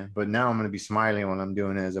can, but now I'm gonna be smiling when I'm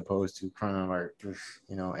doing it, as opposed to kind of like this,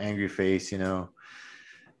 you know, angry face, you know,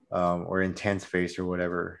 or intense face or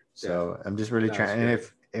whatever. yeah. So I'm just really No, it's trying. And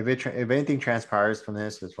great. if anything transpires from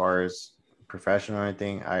this, as far as professional or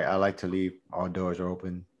anything, I like to leave all doors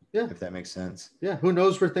open, Yeah, if that makes sense. yeah. Who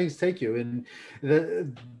knows where things take you? And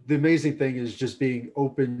the amazing thing is just being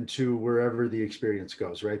open to wherever the experience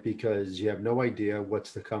goes, right? Because you have no idea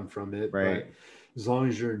what's to come from it, but Right. as long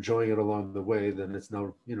as you're enjoying it along the way, then it's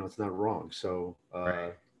not wrong. So,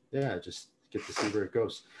 Right. yeah, just get to see where it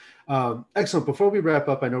goes. Excellent. Before we wrap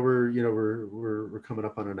up, I know we're coming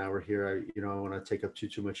up on an hour here. I want to take up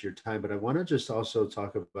too much of your time, but I want to just also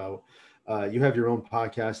talk about you have your own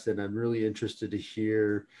podcast, and I'm really interested to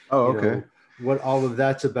hear, Oh, you okay. know, what all of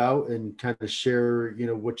that's about, and kind of share,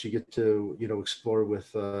 what you get to, explore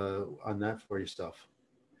with on that for yourself.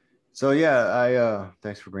 So yeah, I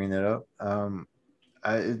thanks for bringing that up.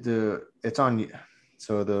 It's on.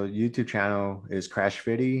 So the YouTube channel is Crash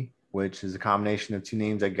Fitty, which is a combination of two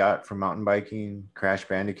names I got from mountain biking, Crash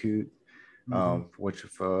Bandicoot, Hmm. which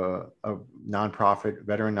is a nonprofit,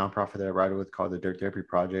 veteran nonprofit that I ride with called the Dirt Therapy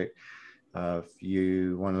Project. If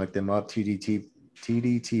you want to look them up,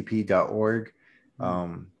 tdtp.org.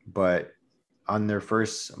 But on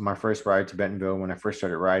my first ride to Bentonville, when I first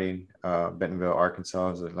started riding, Bentonville,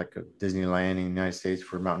 Arkansas is like a Disneyland in the United States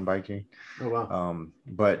for mountain biking. Oh wow.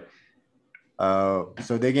 But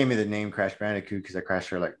so they gave me the name Crash Bandicoot because I crashed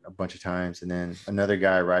her like a bunch of times. And then another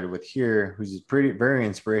guy I ride with here, who's a very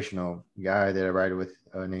inspirational guy that I ride with,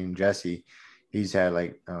 named Jesse. He's had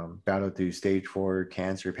like battled through stage 4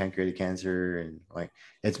 cancer, pancreatic cancer, and like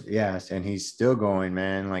it's yes, and he's still going,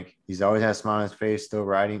 man. Like he's always had a smile on his face, still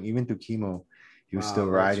riding, even through chemo. He was still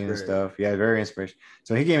Wow, that's riding and great. stuff. Yeah, very inspirational.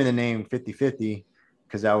 So he gave me the name 50/50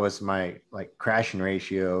 because that was my like crashing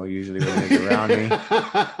ratio usually when he's around me.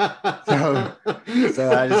 So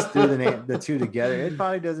so I just threw the two together. It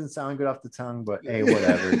probably doesn't sound good off the tongue, but hey,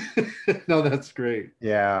 whatever. No, that's great.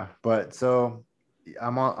 Yeah, but so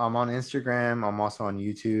I'm on Instagram. I'm also on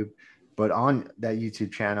YouTube, but on that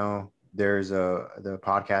YouTube channel, the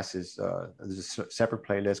podcast is there's a separate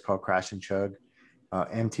playlist called Crash and Chug,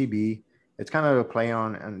 MTB. It's kind of a play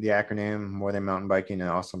on the acronym More Than Mountain Biking and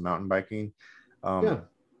also mountain biking. Yeah. Um,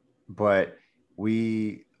 but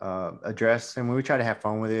we address and we try to have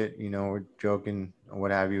fun with it. You know, we're joking or what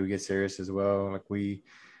have you. We get serious as well. Like we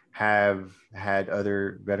have had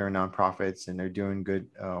other veteran nonprofits, and they're doing good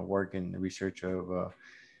work in the research of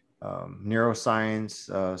neuroscience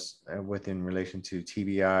within relation to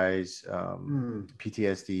TBIs,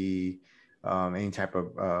 PTSD, any type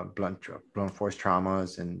of blunt force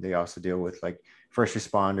traumas, and they also deal with like first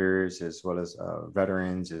responders as well as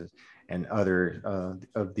veterans and other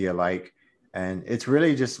of the alike. And it's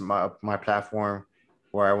really just my platform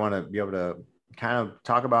where I want to be able to kind of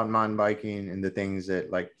talk about mountain biking and the things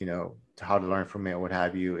that, like, you know, how to learn from it, what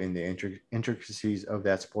have you, in the intricacies of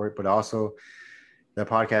that sport. But also the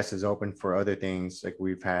podcast is open for other things. Like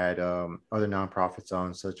we've had other nonprofits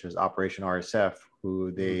on, such as Operation RSF,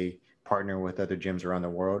 who they partner with other gyms around the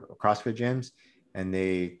world, CrossFit gyms, and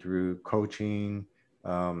they, through coaching,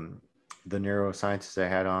 the neuroscientist I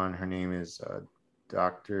had on, her name is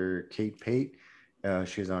Dr. Kate Pate.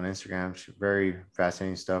 She's on Instagram. She's very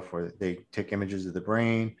fascinating stuff where they take images of the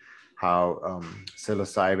brain, how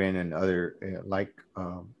psilocybin and other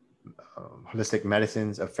holistic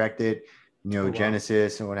medicines affect it,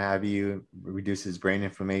 neurogenesis and what have you, reduces brain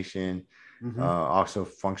inflammation. Also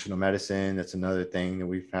functional medicine, that's another thing that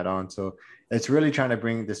we've had on. So it's really trying to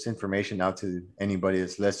bring this information out to anybody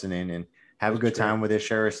that's listening and have a good time with it,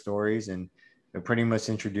 share our stories, and pretty much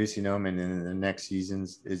introducing them. And then the next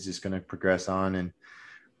seasons is just going to progress on, and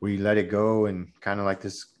we let it go. And kind of like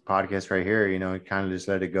this podcast right here, you know, kind of just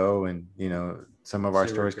let it go. And, you know, some of our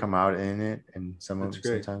stories come out in it, and some of them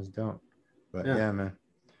sometimes don't. But yeah, man.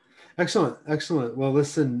 Excellent. Well,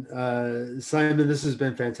 listen, Simon, this has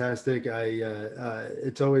been fantastic.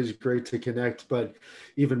 It's always great to connect, but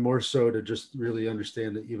even more so to just really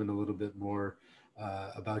understand even a little bit more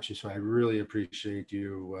about you. So I really appreciate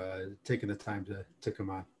you taking the time to come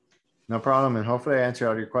on. No problem. And hopefully I answered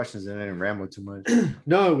all your questions and I didn't ramble too much.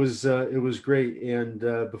 No, it was great.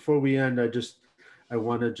 And before we end, I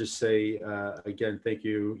want to just say again, thank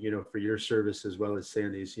you, you know, for your service as well as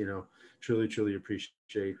Sandy's. You know, truly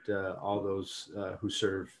appreciate all those who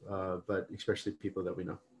serve, but especially people that we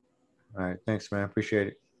know. All right. Thanks, man. Appreciate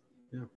it.